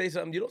don't you say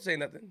something? You don't say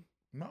nothing.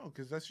 No,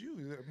 because that's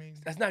you. I mean,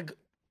 That's not good.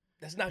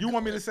 That's not you good.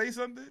 want me to say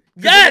something? 'Cause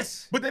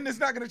Yes! But then it's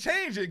not gonna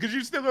change it because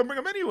you still gonna bring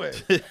them anyway.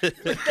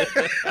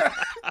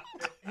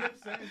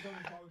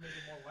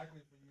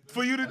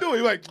 For you to do it,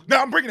 you're like, no,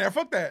 I'm bringing that.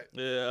 Fuck that.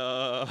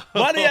 Yeah.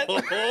 Why do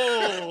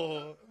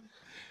you-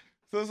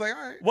 So it's like,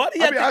 all right. Why do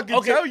you I mean, have I to- can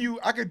okay. tell you.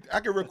 I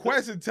could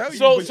request and tell you.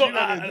 So, but so, you're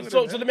not gonna do it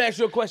so in that. let me ask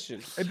you a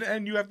question.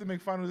 And you have to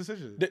make final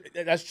decisions.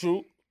 That's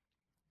true.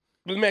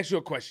 Let me ask you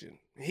a question.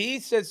 He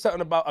said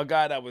something about a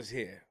guy that was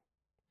here.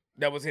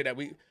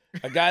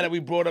 A guy that we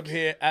brought up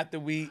here after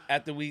me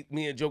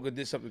and Joker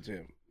did something to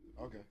him.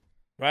 Okay.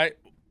 Right?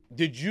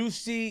 Did you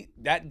see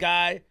that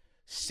guy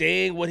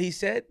saying what he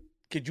said?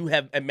 Could you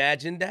have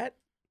imagined that?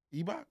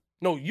 Ebot?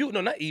 No,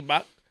 not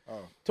Ebot. Oh,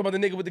 Talking about the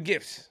nigga with the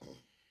gifts.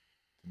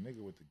 the nigga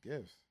with the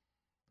gifts.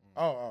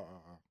 Oh.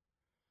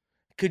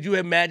 Could you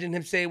imagine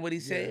him saying what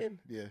he's Yeah, saying?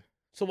 Yeah.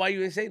 So why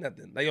you ain't say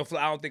nothing? Like, yo,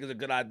 Flip, I don't think it's a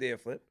good idea,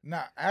 Flip.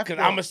 Nah, after.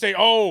 Because I'm going to say,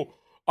 yeah,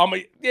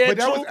 But that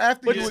true, was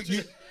after but you,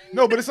 it's-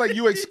 No, but it's like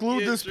you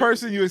exclude Yeah, this true.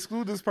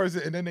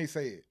 person, and then they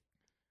say it.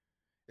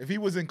 If he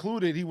was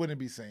included, he wouldn't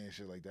be saying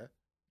shit like that.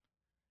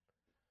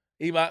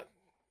 Ebot,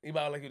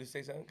 I'd like you to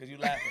say something because you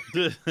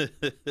laughing.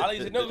 I like you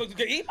to say, no, because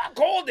Ebot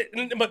called it.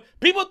 But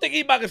people think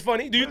Ebot is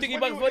funny. Do you think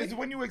Ebot is funny? It's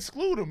when you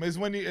exclude him. Is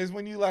when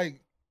you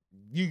like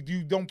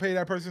you don't pay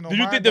that person no Do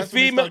you mind. think the That's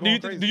when they female? start Do you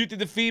going think? Do you think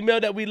the female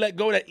that we let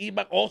go that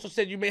Ebot also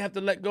said you may have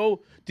to let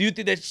go? Do you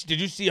think that? Did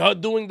you see her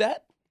doing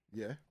that?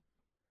 Yeah,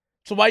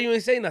 So why you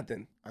ain't say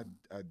nothing? I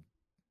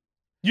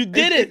You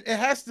did it. It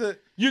has to.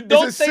 You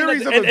don't It's a say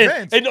series nothing. of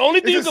events. And the only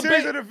thing It's you a can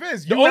series base of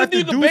events. the You only have thing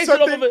to you can do base it off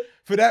something of it.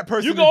 for that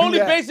person. You to can do only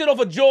that. base it off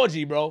of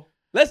Georgie, bro.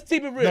 Let's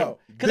keep it real. No.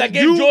 Because I Then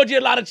gave you- Georgie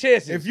a lot of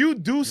chances. If you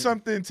do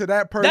something to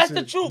that person, That's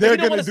the truth, but they're you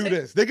don't gonna wanna do say-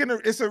 this. They're gonna.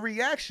 It's a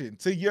reaction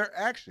to your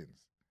actions.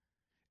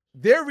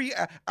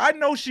 I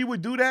know she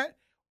would do that,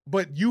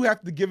 but you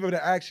have to give her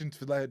the action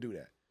to let her do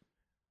that.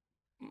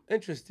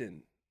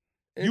 Interesting.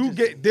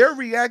 They're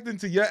reacting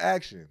to your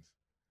actions.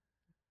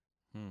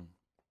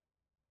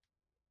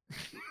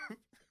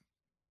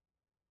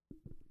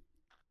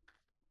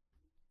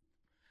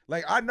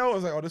 Like I know,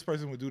 it's like, oh, this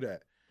person would do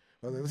that.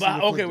 I was like, let's see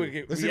But- what okay, Flip do.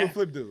 we- Let's see yeah. what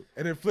Flip do,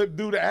 and then Flip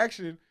do the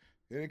action.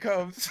 Here it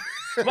comes.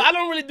 But I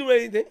don't really do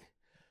anything.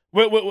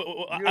 Wait. You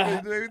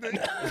don't really do anything.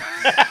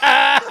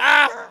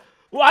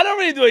 Well, I don't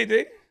really do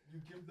anything. You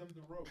give them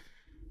the rope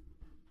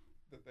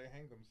that they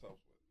hang themselves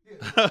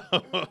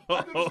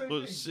with.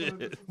 Oh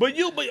shit! But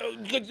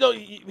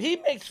he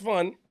makes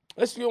fun.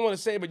 That's what you don't want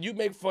to say, but you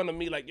make fun of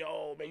me like,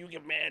 yo, man, you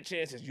get mad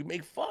chances. You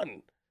make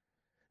fun.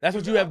 That's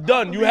what you have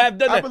done. You have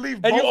done that. I believe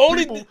and both you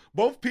only people,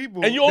 both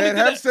people and you only that did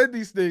have that- said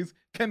these things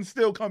can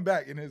still come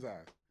back in his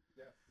eyes.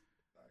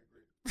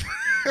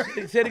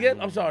 say it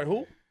again. I'm sorry.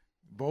 Who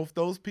Both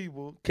those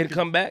people can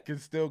come back? can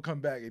still come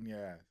back in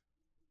your ass.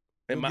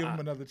 In You'll my give eye. them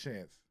another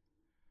chance.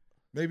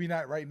 Maybe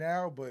not right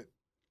now, but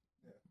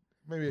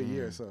maybe a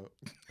year or so.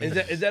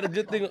 Is that a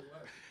good thing?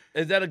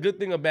 Is that a good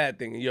thing or bad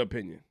thing in your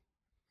opinion?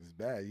 It's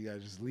bad. You gotta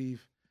just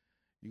leave.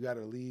 You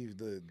gotta leave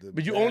the.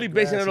 But you bad only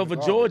basing grass it in the over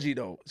garbage. Georgie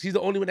though. She's the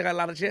only one that got a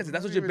lot of chances.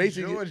 That's what you're Not even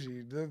basing it.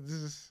 Georgie. This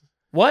is-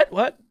 What?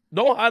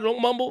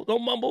 Don't mumble.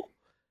 Don't mumble.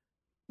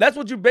 That's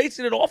what you're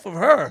basing it off of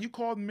her. You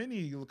called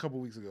Minnie a couple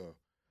weeks ago.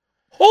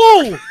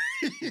 Who?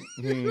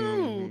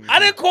 You I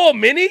didn't call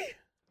Minnie.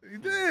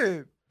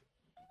 did.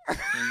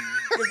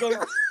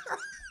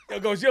 Yo,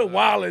 goes, you're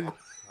wildin'.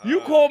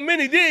 You called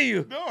Minnie, did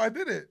you? No, I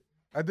didn't.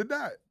 I did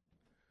not.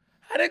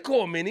 I didn't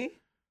call Minnie.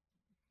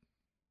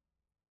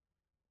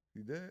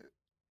 You did.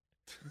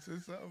 You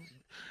said something.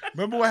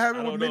 Remember what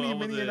happened I with don't know. Minnie? I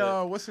Minnie wasn't and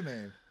there. what's her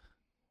name?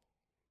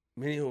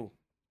 Minnie who?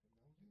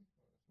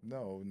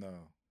 No.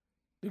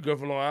 Your girl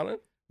from Long Island?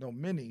 No,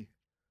 Minnie.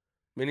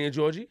 Minnie and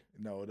Georgie?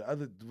 No, the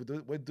other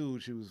what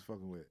dude she was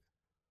fucking with?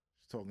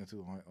 She's talking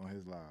to on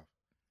his live.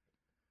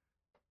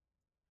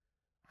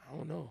 I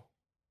don't know.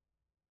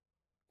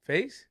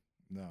 Face?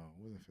 No,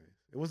 it wasn't face.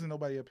 It wasn't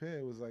nobody up here.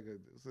 It was like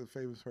it's a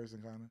famous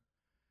person kind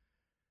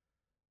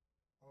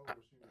of.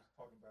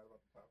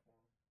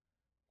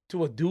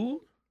 To a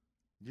dude?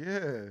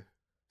 Yeah.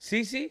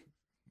 Cece?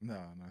 No,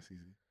 not CZ.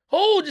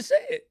 Who? Just say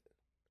it.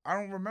 I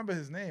don't remember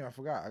his name. I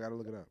forgot. I gotta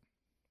look it up.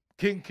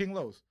 King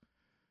Los.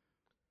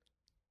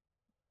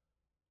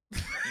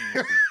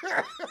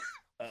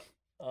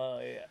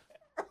 Yeah.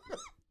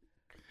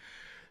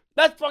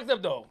 That's fucked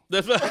up though.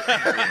 That's And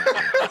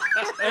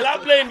I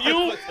blame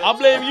you.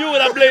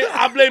 And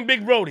I blame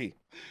Big Brody.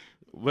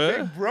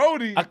 well,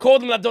 Brody. I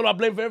called him and I told him I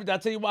blame him for everything. I'll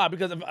tell you why.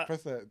 Because if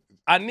Press that.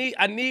 I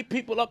need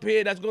people up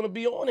here that's gonna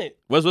be on it.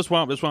 that's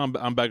why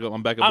I'm back up.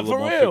 I'm back up. a little For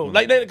more real. frequent.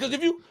 Like, because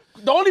if you,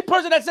 the only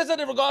person that says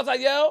something regardless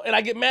I yell and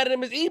I get mad at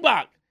him is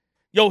Ebok.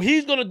 Yo,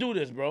 he's gonna do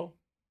this, bro.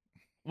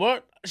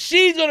 What?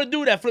 She's gonna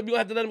do that. Flip, you gonna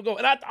have to let him go.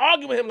 And I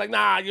argue with him like,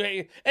 nah, you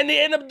ain't. And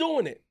they end up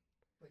doing it.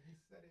 But he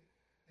said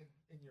it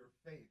in your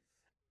face.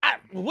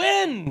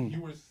 When?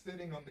 You were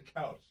sitting on the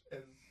couch as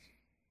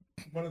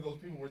one of those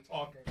people were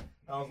talking. And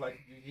I was like,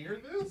 "You hear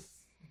this?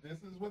 This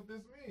is what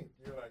this means."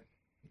 You're like,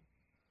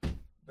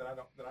 "Then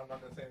I'm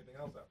not gonna say anything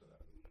else after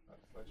that. I'll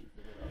just let you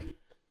figure it out."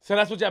 So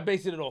that's what y'all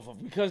basing it off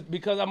of.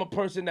 Because I'm a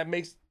person that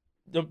makes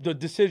the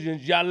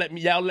decisions. Y'all let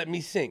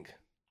me sink.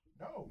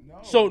 No.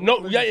 So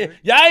no, y'all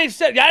ain't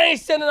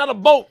sending out a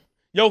boat.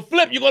 Yo,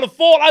 Flip, you're gonna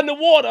fall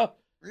underwater.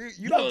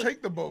 You don't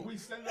take the boat. We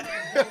send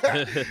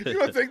out You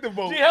don't take the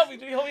boat. G, help me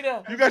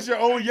now. You got your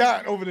own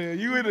yacht over there.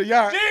 You in a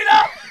yacht.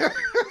 Gina!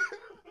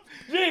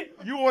 G,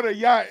 You on a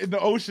yacht in the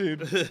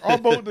ocean. Our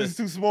boat is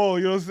too small.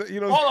 You know what I'm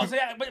saying? hold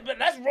on, but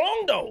that's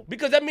wrong though.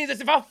 Because that means that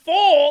if I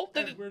fall,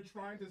 then We're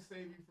trying to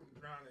save you from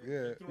drowning. Yeah.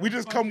 You're throwing We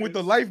just come with the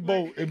punches.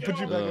 lifeboat and put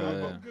you back in the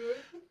Yeah. boat.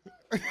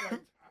 Good.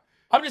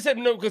 I'm just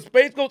saying no, because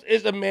Space Ghost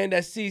is a man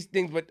that sees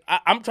things, but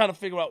I'm trying to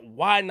figure out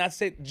why not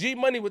say. G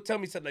Money would tell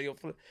me something like, yo,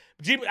 Flip.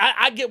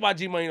 I get why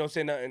G Money don't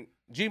say nothing.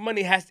 G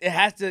Money has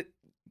to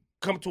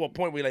come to a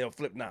point where you're like, yo,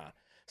 Flip, nah.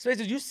 Space,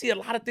 you see a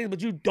lot of things,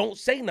 but you don't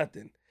say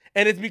nothing.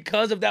 And it's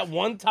because of that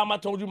one time I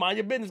told you mind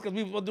your business because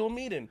we were doing a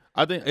meeting.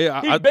 I think He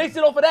I based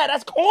it off of that.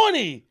 That's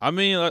corny. I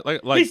mean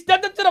like He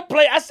stepped up to the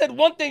plate. I said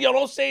one thing, yo,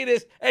 don't say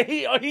this. And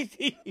he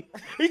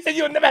said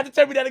you'll never have to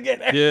tell me that again.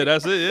 yeah,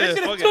 that's it. Yeah, This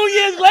shit fuck is it. 2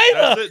 years later.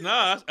 That's it.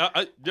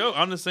 Nah, yo,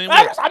 I'm the same way.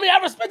 I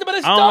respect it, but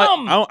it's I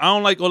dumb.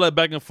 don't like all that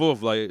back and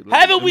forth. Like,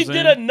 Haven't we you know what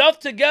did I'm saying? enough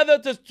together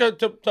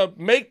to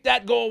make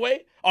that go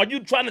away? Are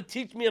you trying to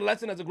teach me a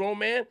lesson as a grown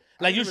man?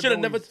 Like you should have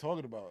never.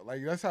 talking about.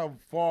 Like that's how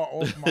far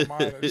off my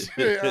mind. Is.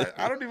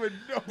 I don't even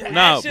know.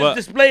 Nah, Actions but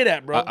display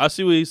that, bro. I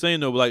see what he's saying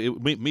though. But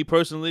like me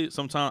personally,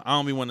 sometimes I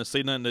don't even want to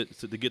say nothing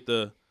to get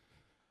the.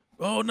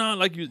 Oh no,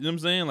 like you know what I'm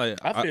saying? Like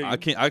I feel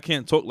you. I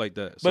can't talk like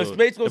that. But So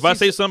Space Ghost if I sees-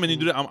 say something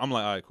and you do that, I'm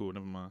like, all right, cool,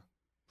 never mind.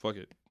 Fuck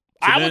it.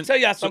 I then, will tell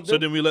y'all so- something. So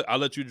then I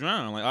let you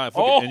drown. Like, all right,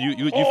 fuck Oh,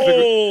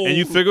 it. And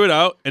you figure it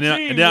out. And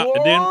Gee, then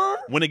word.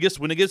 when it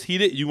gets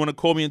heated, you want to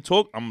call me and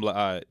talk. I'm like,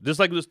 all right. Just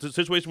like the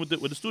situation with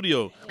the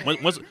studio.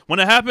 When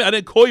it happened, I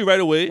didn't call you right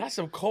away. That's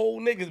some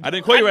cold niggas. I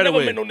didn't call you right never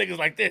away. met no niggas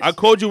like this. I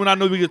called you when I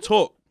know we could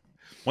talk.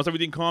 Once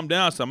everything calmed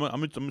down, so I'm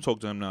gonna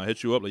talk to him now.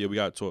 Hit you up like, yeah, we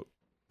gotta talk.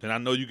 Then I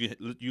know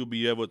you'll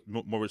be able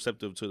more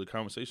receptive to the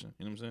conversation.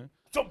 You know what I'm saying?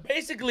 So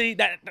basically,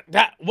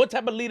 that what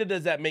type of leader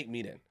does that make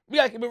me then? We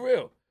gotta keep it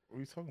real. What are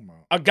you talking about?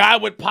 A guy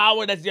with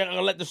power that's gonna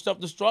let the stuff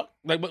destruct?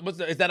 Like,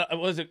 is that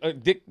a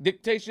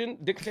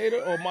dictator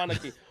or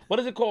monarchy? What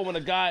is it called when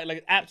a guy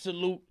like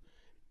absolute?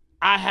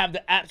 I have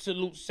the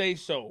absolute say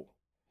so.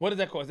 What is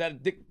that called? Is that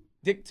a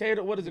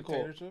dictator? What is it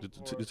called?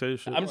 Dictatorship?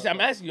 Dictatorship.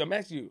 I'm asking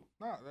you.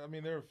 No, I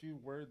mean there are a few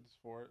words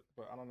for it,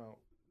 but I don't know.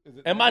 Is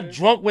it Am I negative?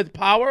 drunk with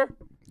power?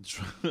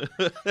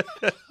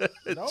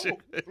 No,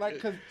 like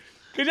because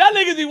Cause y'all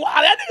niggas be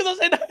wild. Y'all niggas don't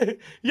say nothing.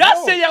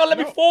 Y'all say y'all gonna let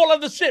me fall off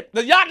the ship.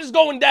 The yacht is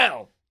going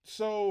down.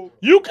 So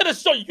You could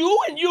have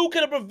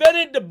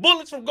prevented the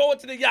bullets from going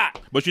to the yacht.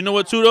 But you know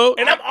what, too, though?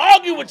 And I'm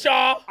arguing with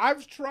y'all.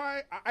 I've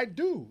tried. I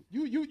do.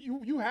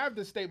 You have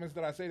the statements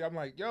that I say. I'm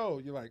like, yo.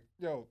 You're like,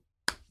 yo.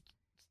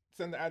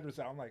 Send the address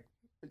out. I'm like,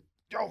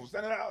 yo,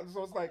 send it out.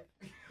 So it's like,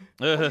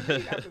 what do you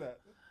need after that?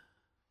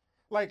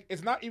 Like,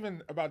 it's not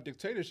even about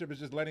dictatorship.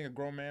 It's just letting a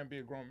grown man be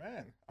a grown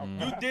man.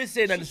 You did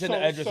say that to send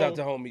the address out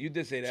to homie. You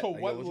did say that. So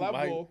Like, what yo,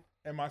 level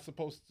am I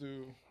supposed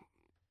to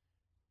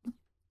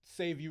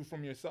save you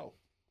from yourself?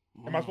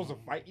 Am I supposed to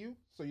fight you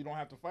so you don't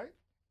have to fight?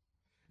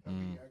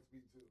 Mm.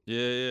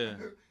 Yeah.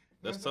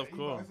 That's tough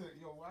call. I said,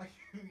 yo, why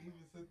you even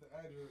send the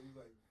address? He's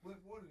like, Flip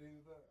wanted it.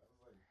 He's like, I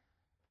was like,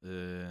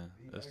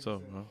 Yeah, that's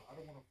tough, bro. I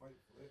don't want to fight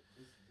Flip.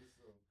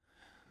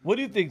 What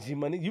do you think,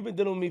 G-Money? You've been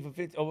dealing with me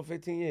for over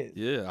 15 years.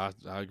 Yeah,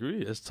 I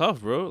agree. It's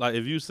tough, bro. Like,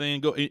 if you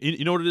saying go,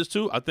 you know what it is,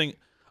 too? I think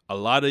a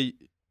lot of,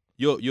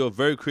 you're a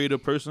very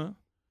creative person,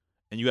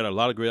 and you got a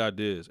lot of great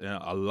ideas, and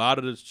a lot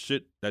of the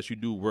shit that you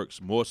do works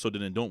more so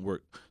than it don't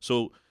work.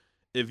 So,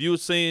 if you were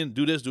saying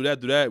do this, do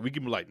that, we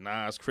can be like,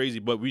 nah, it's crazy.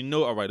 But we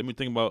know, all right, let me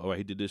think about, all right,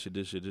 he did this shit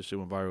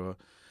went viral.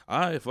 All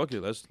right, fuck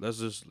it, let's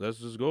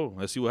just go.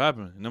 Let's see what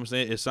happens. You know what I'm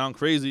saying? It sounds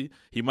crazy.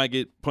 He might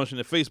get punched in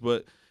the face,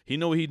 but he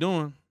know what he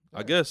doing.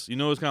 I guess, you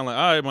know, it's kind of like,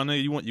 all right, my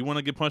nigga, you want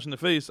to get punched in the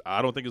face?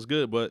 I don't think it's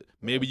good, but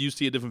maybe you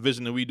see a different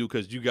vision than we do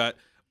because you got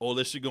all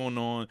this shit going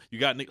on. You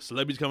got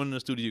celebrities coming in the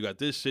studio. You got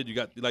this shit. You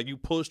got, like, you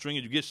pull string,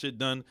 you get shit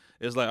done.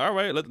 It's like, all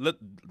right, let go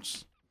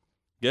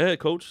ahead,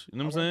 coach. You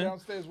know what I'm saying?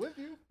 Downstairs with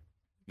you.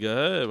 Go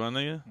ahead, my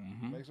nigga.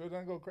 Make sure it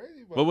doesn't go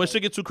crazy. But when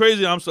shit get too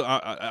crazy,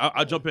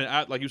 I jump in,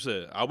 like you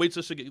said. I wait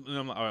till shit get, and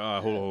I'm like, all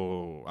right, hold on.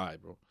 All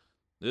right, bro.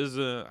 This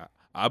is,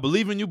 I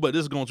believe in you, but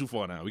this is going too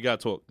far now. We got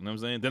to talk. You know what I'm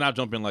saying? Then I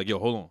jump in like, yo,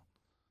 hold on.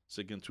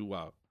 Shit getting too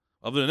wild.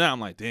 Other than that, I'm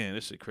like, damn,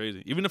 this shit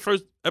crazy. Even the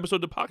first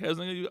episode of the podcast,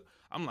 nigga,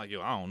 I'm like,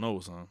 yo, I don't know,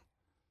 son.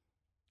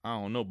 I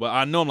don't know. But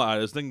I know I'm like, all right,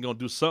 this thing gonna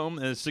do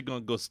something and this shit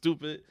gonna go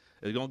stupid.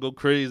 It's gonna go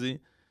crazy.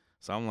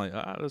 So I'm like,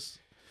 let's,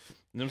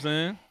 you know what I'm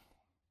saying?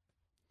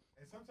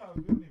 And sometimes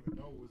we don't even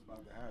know what's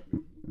about to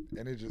happen.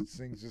 And it just,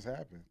 things just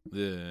happen.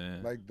 Yeah.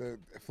 Like the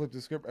Flip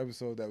the Script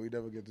episode that we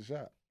never get the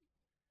shot.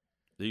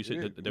 You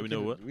said that we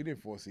know what? We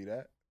didn't foresee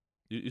that.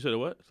 You said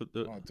what? I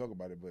don't want to talk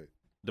about it, but.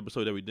 The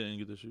episode that we didn't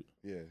get to shoot?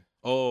 Yeah.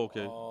 Oh,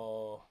 okay.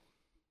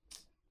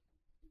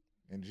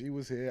 And G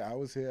was here, I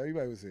was here,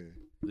 everybody was here.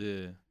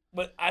 Yeah.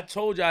 But I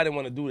told you I didn't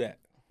want to do that.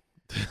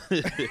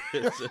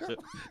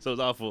 So it's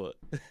our fault.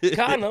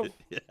 Kind of.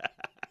 Yeah.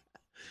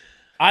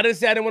 I didn't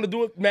say I didn't want to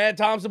do it mad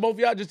times to both of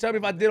y'all. Just tell me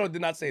if I did or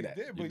did not say that.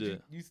 You did, but You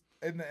did. you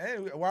in the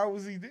end, why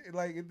was he there?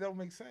 Like, it don't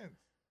make sense.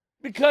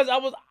 Because I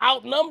was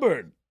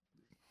outnumbered.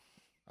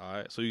 All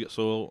right.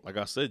 So like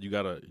I said, you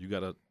gotta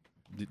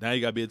now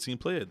you gotta be a team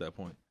player at that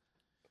point.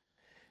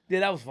 Yeah,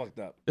 that was fucked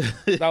up.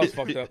 That was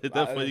fucked up. At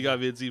that point, you gotta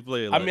be a team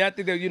player. I mean, I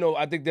think that,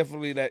 I think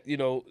definitely that,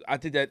 I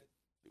think that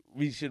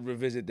we should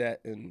revisit that.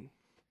 And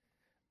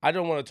I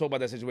don't want to talk about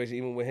that situation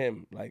even with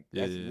him. Like,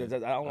 Yeah. I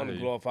don't want to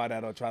glorify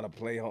that or try to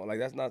play home. Like,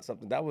 that's not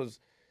something that was.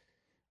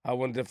 I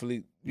want to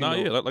definitely.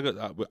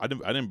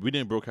 We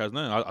didn't broadcast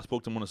nothing. I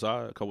spoke to him on the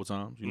side a couple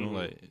times.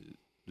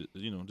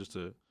 Just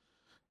to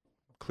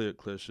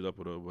clear shit up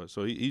with her. But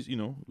so he's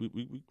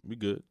we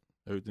good.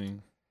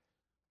 Everything.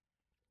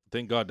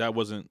 Thank God that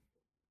wasn't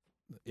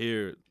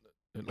aired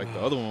like the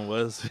other one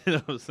was. You know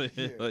what I'm saying?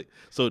 Yeah. Like,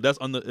 so that's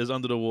under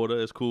the water.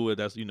 It's cool.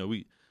 That's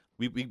we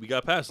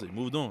got past it,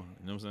 moved on.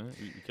 You know what I'm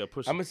saying? We kept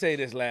pushing. I'm gonna say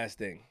this last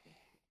thing.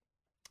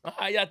 All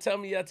right, y'all tell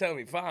me.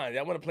 Fine.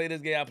 Y'all want to play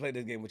this game? I'll play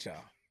this game with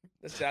y'all.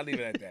 I'll leave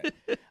it at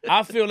that.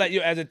 I feel like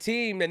as a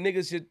team that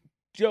niggas should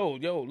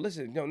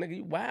listen, nigga,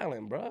 you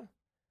wildin', bro.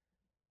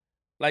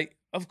 Like,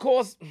 of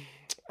course,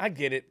 I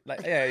get it.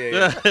 Like, yeah.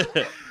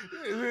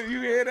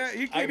 You hear that?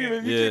 You can't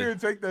even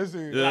take that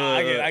serious. Nah,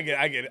 I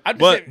get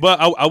it. But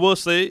I will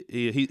say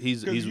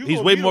he's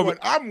way more.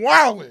 I'm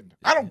wildin'.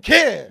 I don't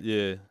care.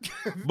 Yeah,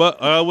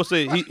 but I will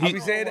say I be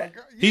saying that.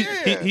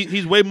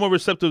 He's way more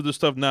receptive to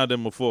stuff now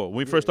than before. When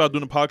we first started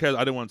doing the podcast,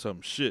 I didn't want to tell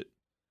him shit.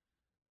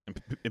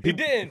 And He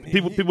didn't.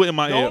 People in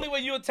my The ear. only way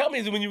you would tell me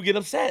is when you get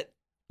upset.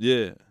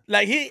 Yeah.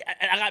 Like I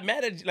got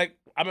mad at, like,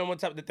 I remember one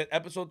time that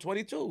episode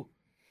 22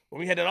 when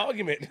we had that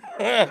argument.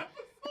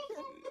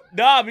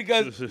 Nah,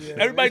 because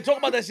everybody talk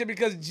about that shit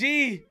because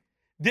G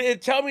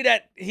didn't tell me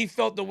that he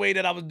felt the way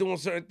that I was doing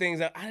certain things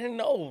that I didn't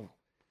know.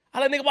 I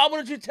like, nigga, why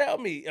wouldn't you tell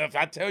me? If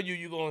I tell you,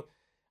 you going,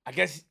 I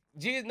guess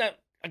G is not,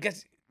 I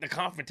guess the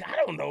confront. I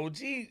don't know,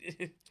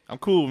 G. I'm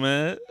cool,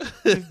 man.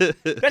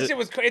 That shit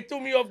was crazy. It threw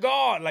me off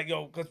guard. Like,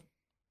 yo, because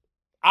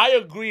I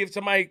agree if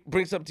somebody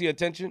brings something to your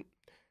attention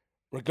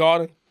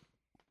regarding,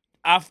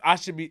 I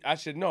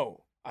should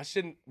know. I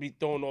shouldn't be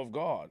thrown off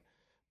guard.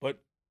 But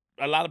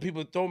a lot of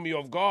people throw me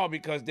off guard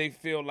because they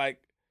feel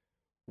like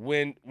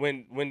when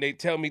they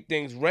tell me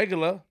things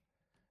regular,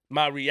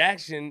 my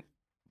reaction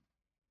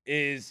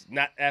is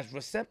not as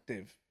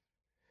receptive.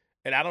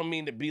 And I don't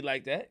mean to be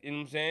like that. You know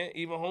what I'm saying?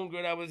 Even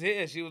homegirl that was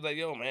here, she was like,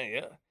 yo, man,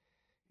 yeah,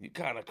 you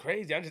kind of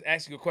crazy. I'm just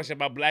asking you a question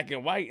about black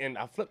and white, and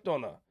I flipped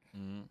on her.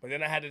 Mm-hmm. But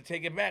then I had to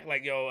take it back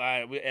like, yo, all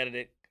right, we'll edit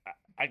it.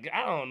 I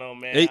don't know,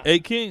 man. A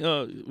King,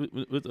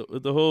 with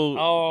the whole.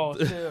 Oh,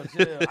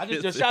 chill. I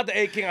just shout out to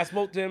A King. I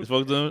spoke to him. You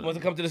spoke to him? Wants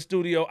to come to the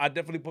studio. I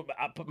definitely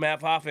put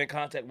Matt Hoffa in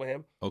contact with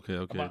him. Okay,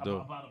 About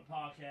dope. a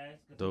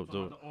podcast. Dope.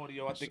 The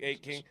audio. I think A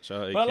King.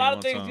 Shout out A But a King lot of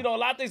one things, time. you know, a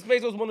lot of things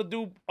Space Ghost want to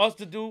do, us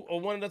to do,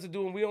 or wanted us to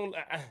do, and we don't.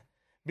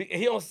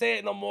 He don't say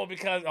it no more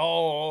because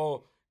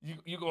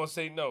you gonna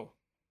say no.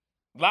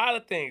 A lot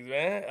of things,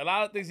 man. A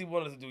lot of things he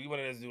wanted us to do. He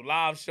wanted us to do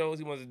live shows.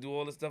 He wanted us to do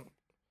all this stuff.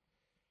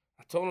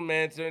 I told him,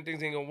 man, certain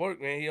things ain't gonna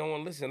work, man. He don't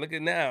want to listen. Look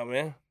at now,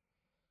 man.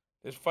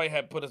 This fight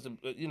had put us,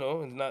 you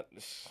know, it's not.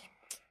 It's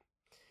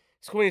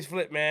Queen's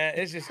Flip, man.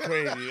 It's just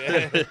crazy,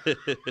 man.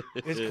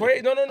 It's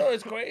crazy. No,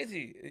 it's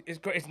crazy.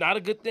 It's not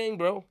a good thing,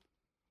 bro.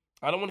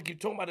 I don't want to keep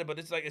talking about it, but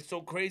it's like it's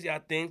so crazy how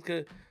things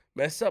could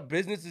mess up.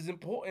 Business is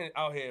important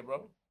out here,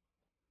 bro.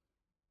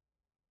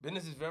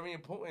 Business is very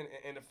important,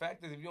 and the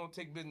fact is, if you don't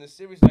take business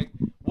serious, like,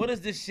 what is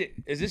this shit?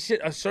 Is this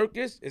shit a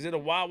circus? Is it a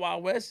Wild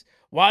Wild West?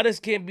 Why this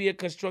can't be a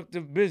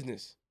constructive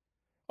business?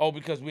 Oh,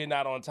 because we're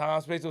not on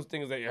time. Space Ghost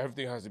things like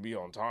everything has to be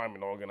on time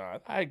and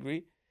organized. I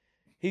agree.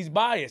 He's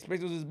biased. Space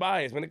Ghost is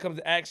biased. When it comes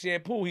to Axe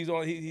Shampoo,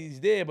 he's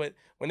there, but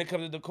when it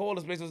comes to the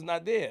caller, Space Ghost is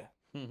not there.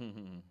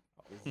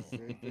 It's the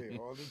same thing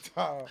all the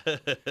time.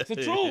 It's the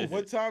truth.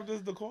 What time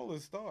does the caller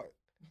start?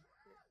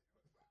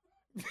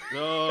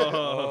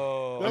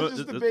 No. That's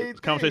just the main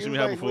conversation we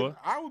had before.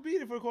 I would be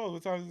there for the call.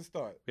 What time does it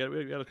start? We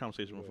had a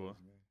conversation before.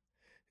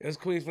 It's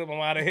Queen's Flip. I'm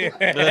out of here.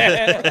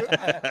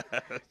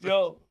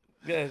 Yo,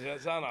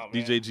 sign out,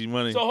 man. DJ G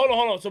Money. So hold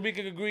on. So we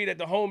can agree that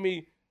the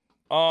homie,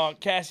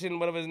 Cashin,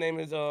 whatever his name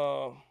is,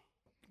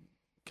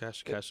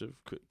 Cashew.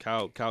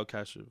 Cal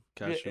Cashew.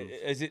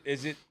 Is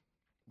it?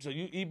 So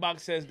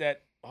E-Box says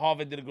that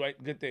Harvard did a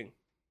good thing.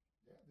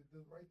 Yeah, they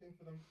did the right thing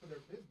for them for their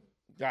business.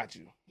 Got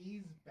you.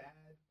 He's bad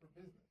for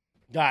business.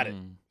 Got it.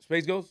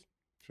 Space Ghost?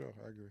 Sure,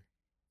 I agree.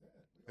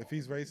 If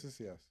he's racist,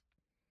 yes.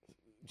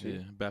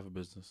 Yeah, bad for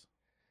business.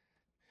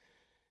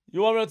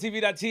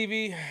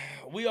 URLTV.tv.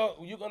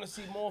 You're gonna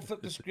see more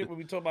Flip the Script when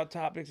we talk about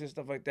topics and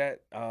stuff like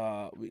that.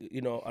 A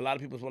lot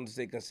of people want to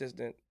stay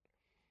consistent.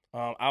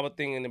 Our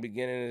thing in the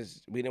beginning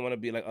is we didn't want to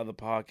be like other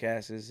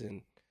podcasts,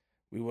 and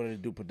we wanted to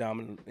do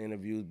predominant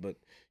interviews. But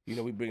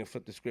we bring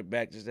Flip the Script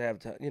back just to have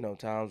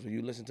times where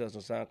you listen to us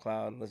on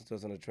SoundCloud and listen to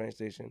us on the train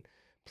station.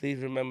 Please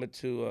remember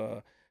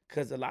to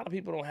because a lot of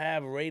people don't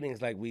have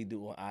ratings like we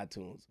do on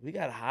iTunes. We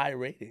got high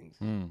ratings.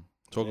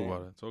 Talk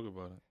about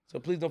it. So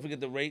please don't forget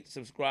to rate,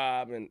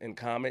 subscribe, and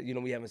comment.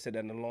 We haven't said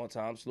that in a long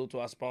time. Salute to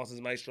our sponsors,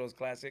 Maestro's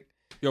Classic.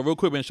 Yo, real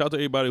quick, man, shout out to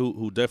everybody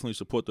who definitely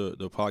support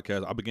the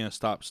podcast. I began to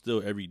stop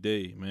still every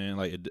day, man.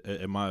 Like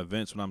at my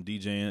events when I'm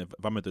DJing,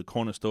 if I'm at the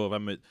corner store, if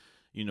I'm at,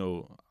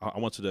 I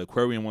went to the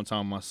aquarium one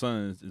time with my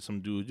sons and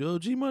some dude, yo,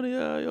 G Money,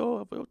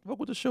 yo, fuck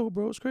with the show,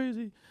 bro. It's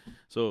crazy.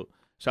 So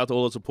shout out to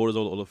all the supporters,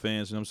 all the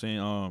fans, you know what I'm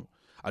saying?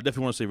 I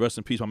definitely want to say rest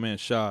in peace, my man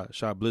Shy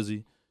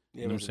Blizzy.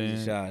 You know what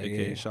I'm saying?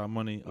 AKA Shy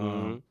Money.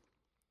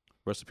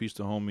 Rest in peace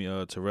to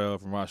homie Terrell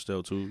from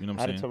Rochdale too. You know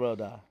what I'm saying? How did Terrell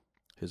die?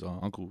 His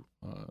uncle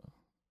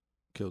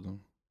killed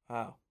him.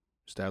 How?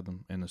 Stabbed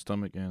him in the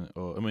stomach in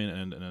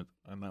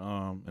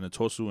the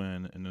torso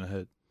and in the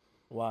head.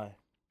 Why?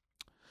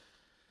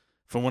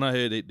 From what I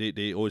heard,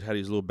 they always had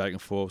these little back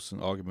and forths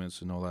and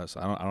arguments and all that. So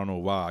I don't know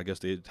why. I guess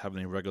they having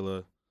their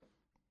regular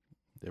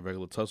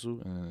tussle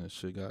and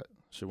shit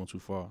went too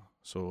far.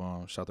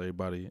 So shout out to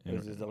everybody.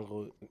 Was his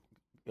uncle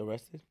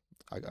arrested?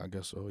 I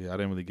guess so. Yeah, I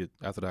didn't really get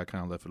after that. I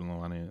kind of left it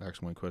alone. I didn't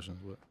ask any questions.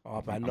 But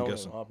I know him.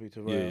 RP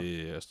Terrell.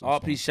 Yeah.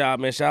 RP Shy,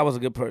 man. Shy was a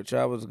good person.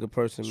 Shy was a good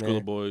person, man.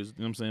 Skrilla Boys. You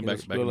know what I'm saying?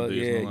 Back in the days.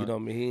 Yeah, you know what I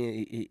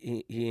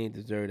mean? He ain't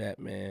deserve that,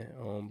 man.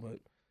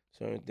 But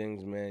certain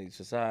things, man.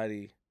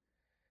 Society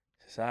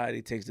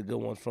takes the good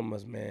ones from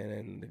us, man,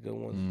 and the good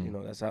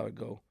ones, that's how it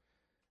go.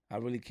 I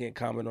really can't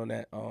comment on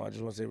that. I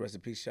just want to say rest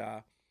in peace,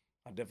 Shy.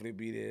 I'll definitely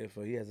be there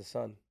for. He has a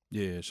son.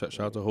 Yeah, shout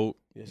out to Hope.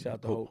 Yeah, shout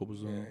out to Hope. Hope was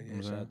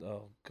shout out to,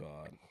 oh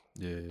God.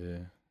 Yeah.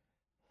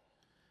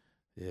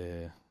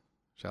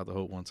 Shout out to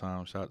Hope one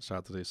time. Shout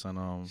out to their son.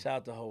 Shout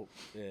out to Hope.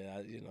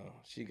 Yeah,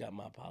 she got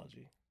my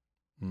apology.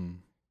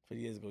 For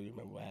years ago, you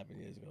remember what happened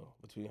years ago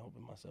between Hope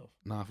and myself?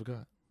 Nah, I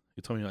forgot.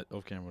 You told me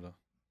off camera though.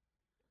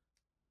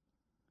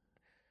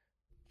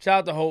 Shout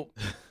out to Hope.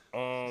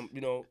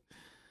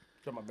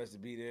 Try my best to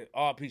be there.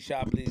 RP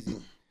Shop,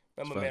 please.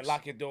 Remember, man,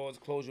 lock your doors,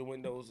 close your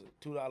windows.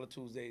 $2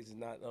 Tuesdays is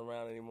not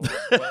around anymore.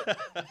 But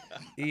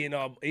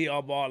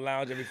E.R. Bar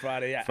Lounge every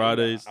Friday.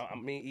 Fridays. I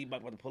mean,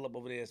 E-Buck about to pull up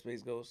over there at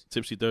Space Ghost.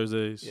 Tipsy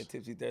Thursdays. Yeah,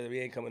 Tipsy Thursday. We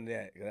ain't coming to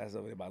that because that's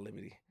over there by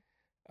Liberty.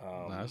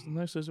 That's a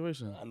nice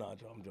situation. I know,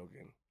 I'm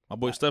joking. My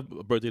boy Steph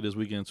birthday this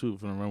weekend too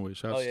from the runway.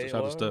 Shout out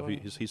to Steph.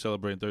 He's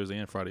celebrating Thursday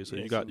and Friday, so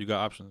you got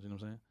options. You know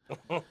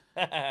what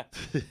I'm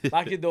saying?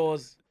 Lock your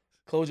doors,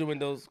 close your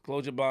windows,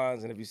 close your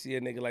blinds, and if you see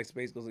a nigga like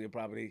Space Ghost on your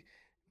property,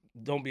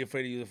 don't be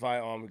afraid to use a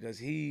firearm because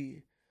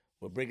he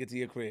will break it to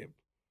your crib,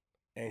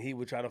 and he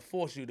will try to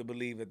force you to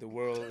believe that the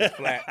world is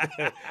flat.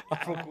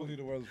 I believe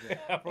the world's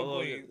flat. From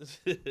Queens.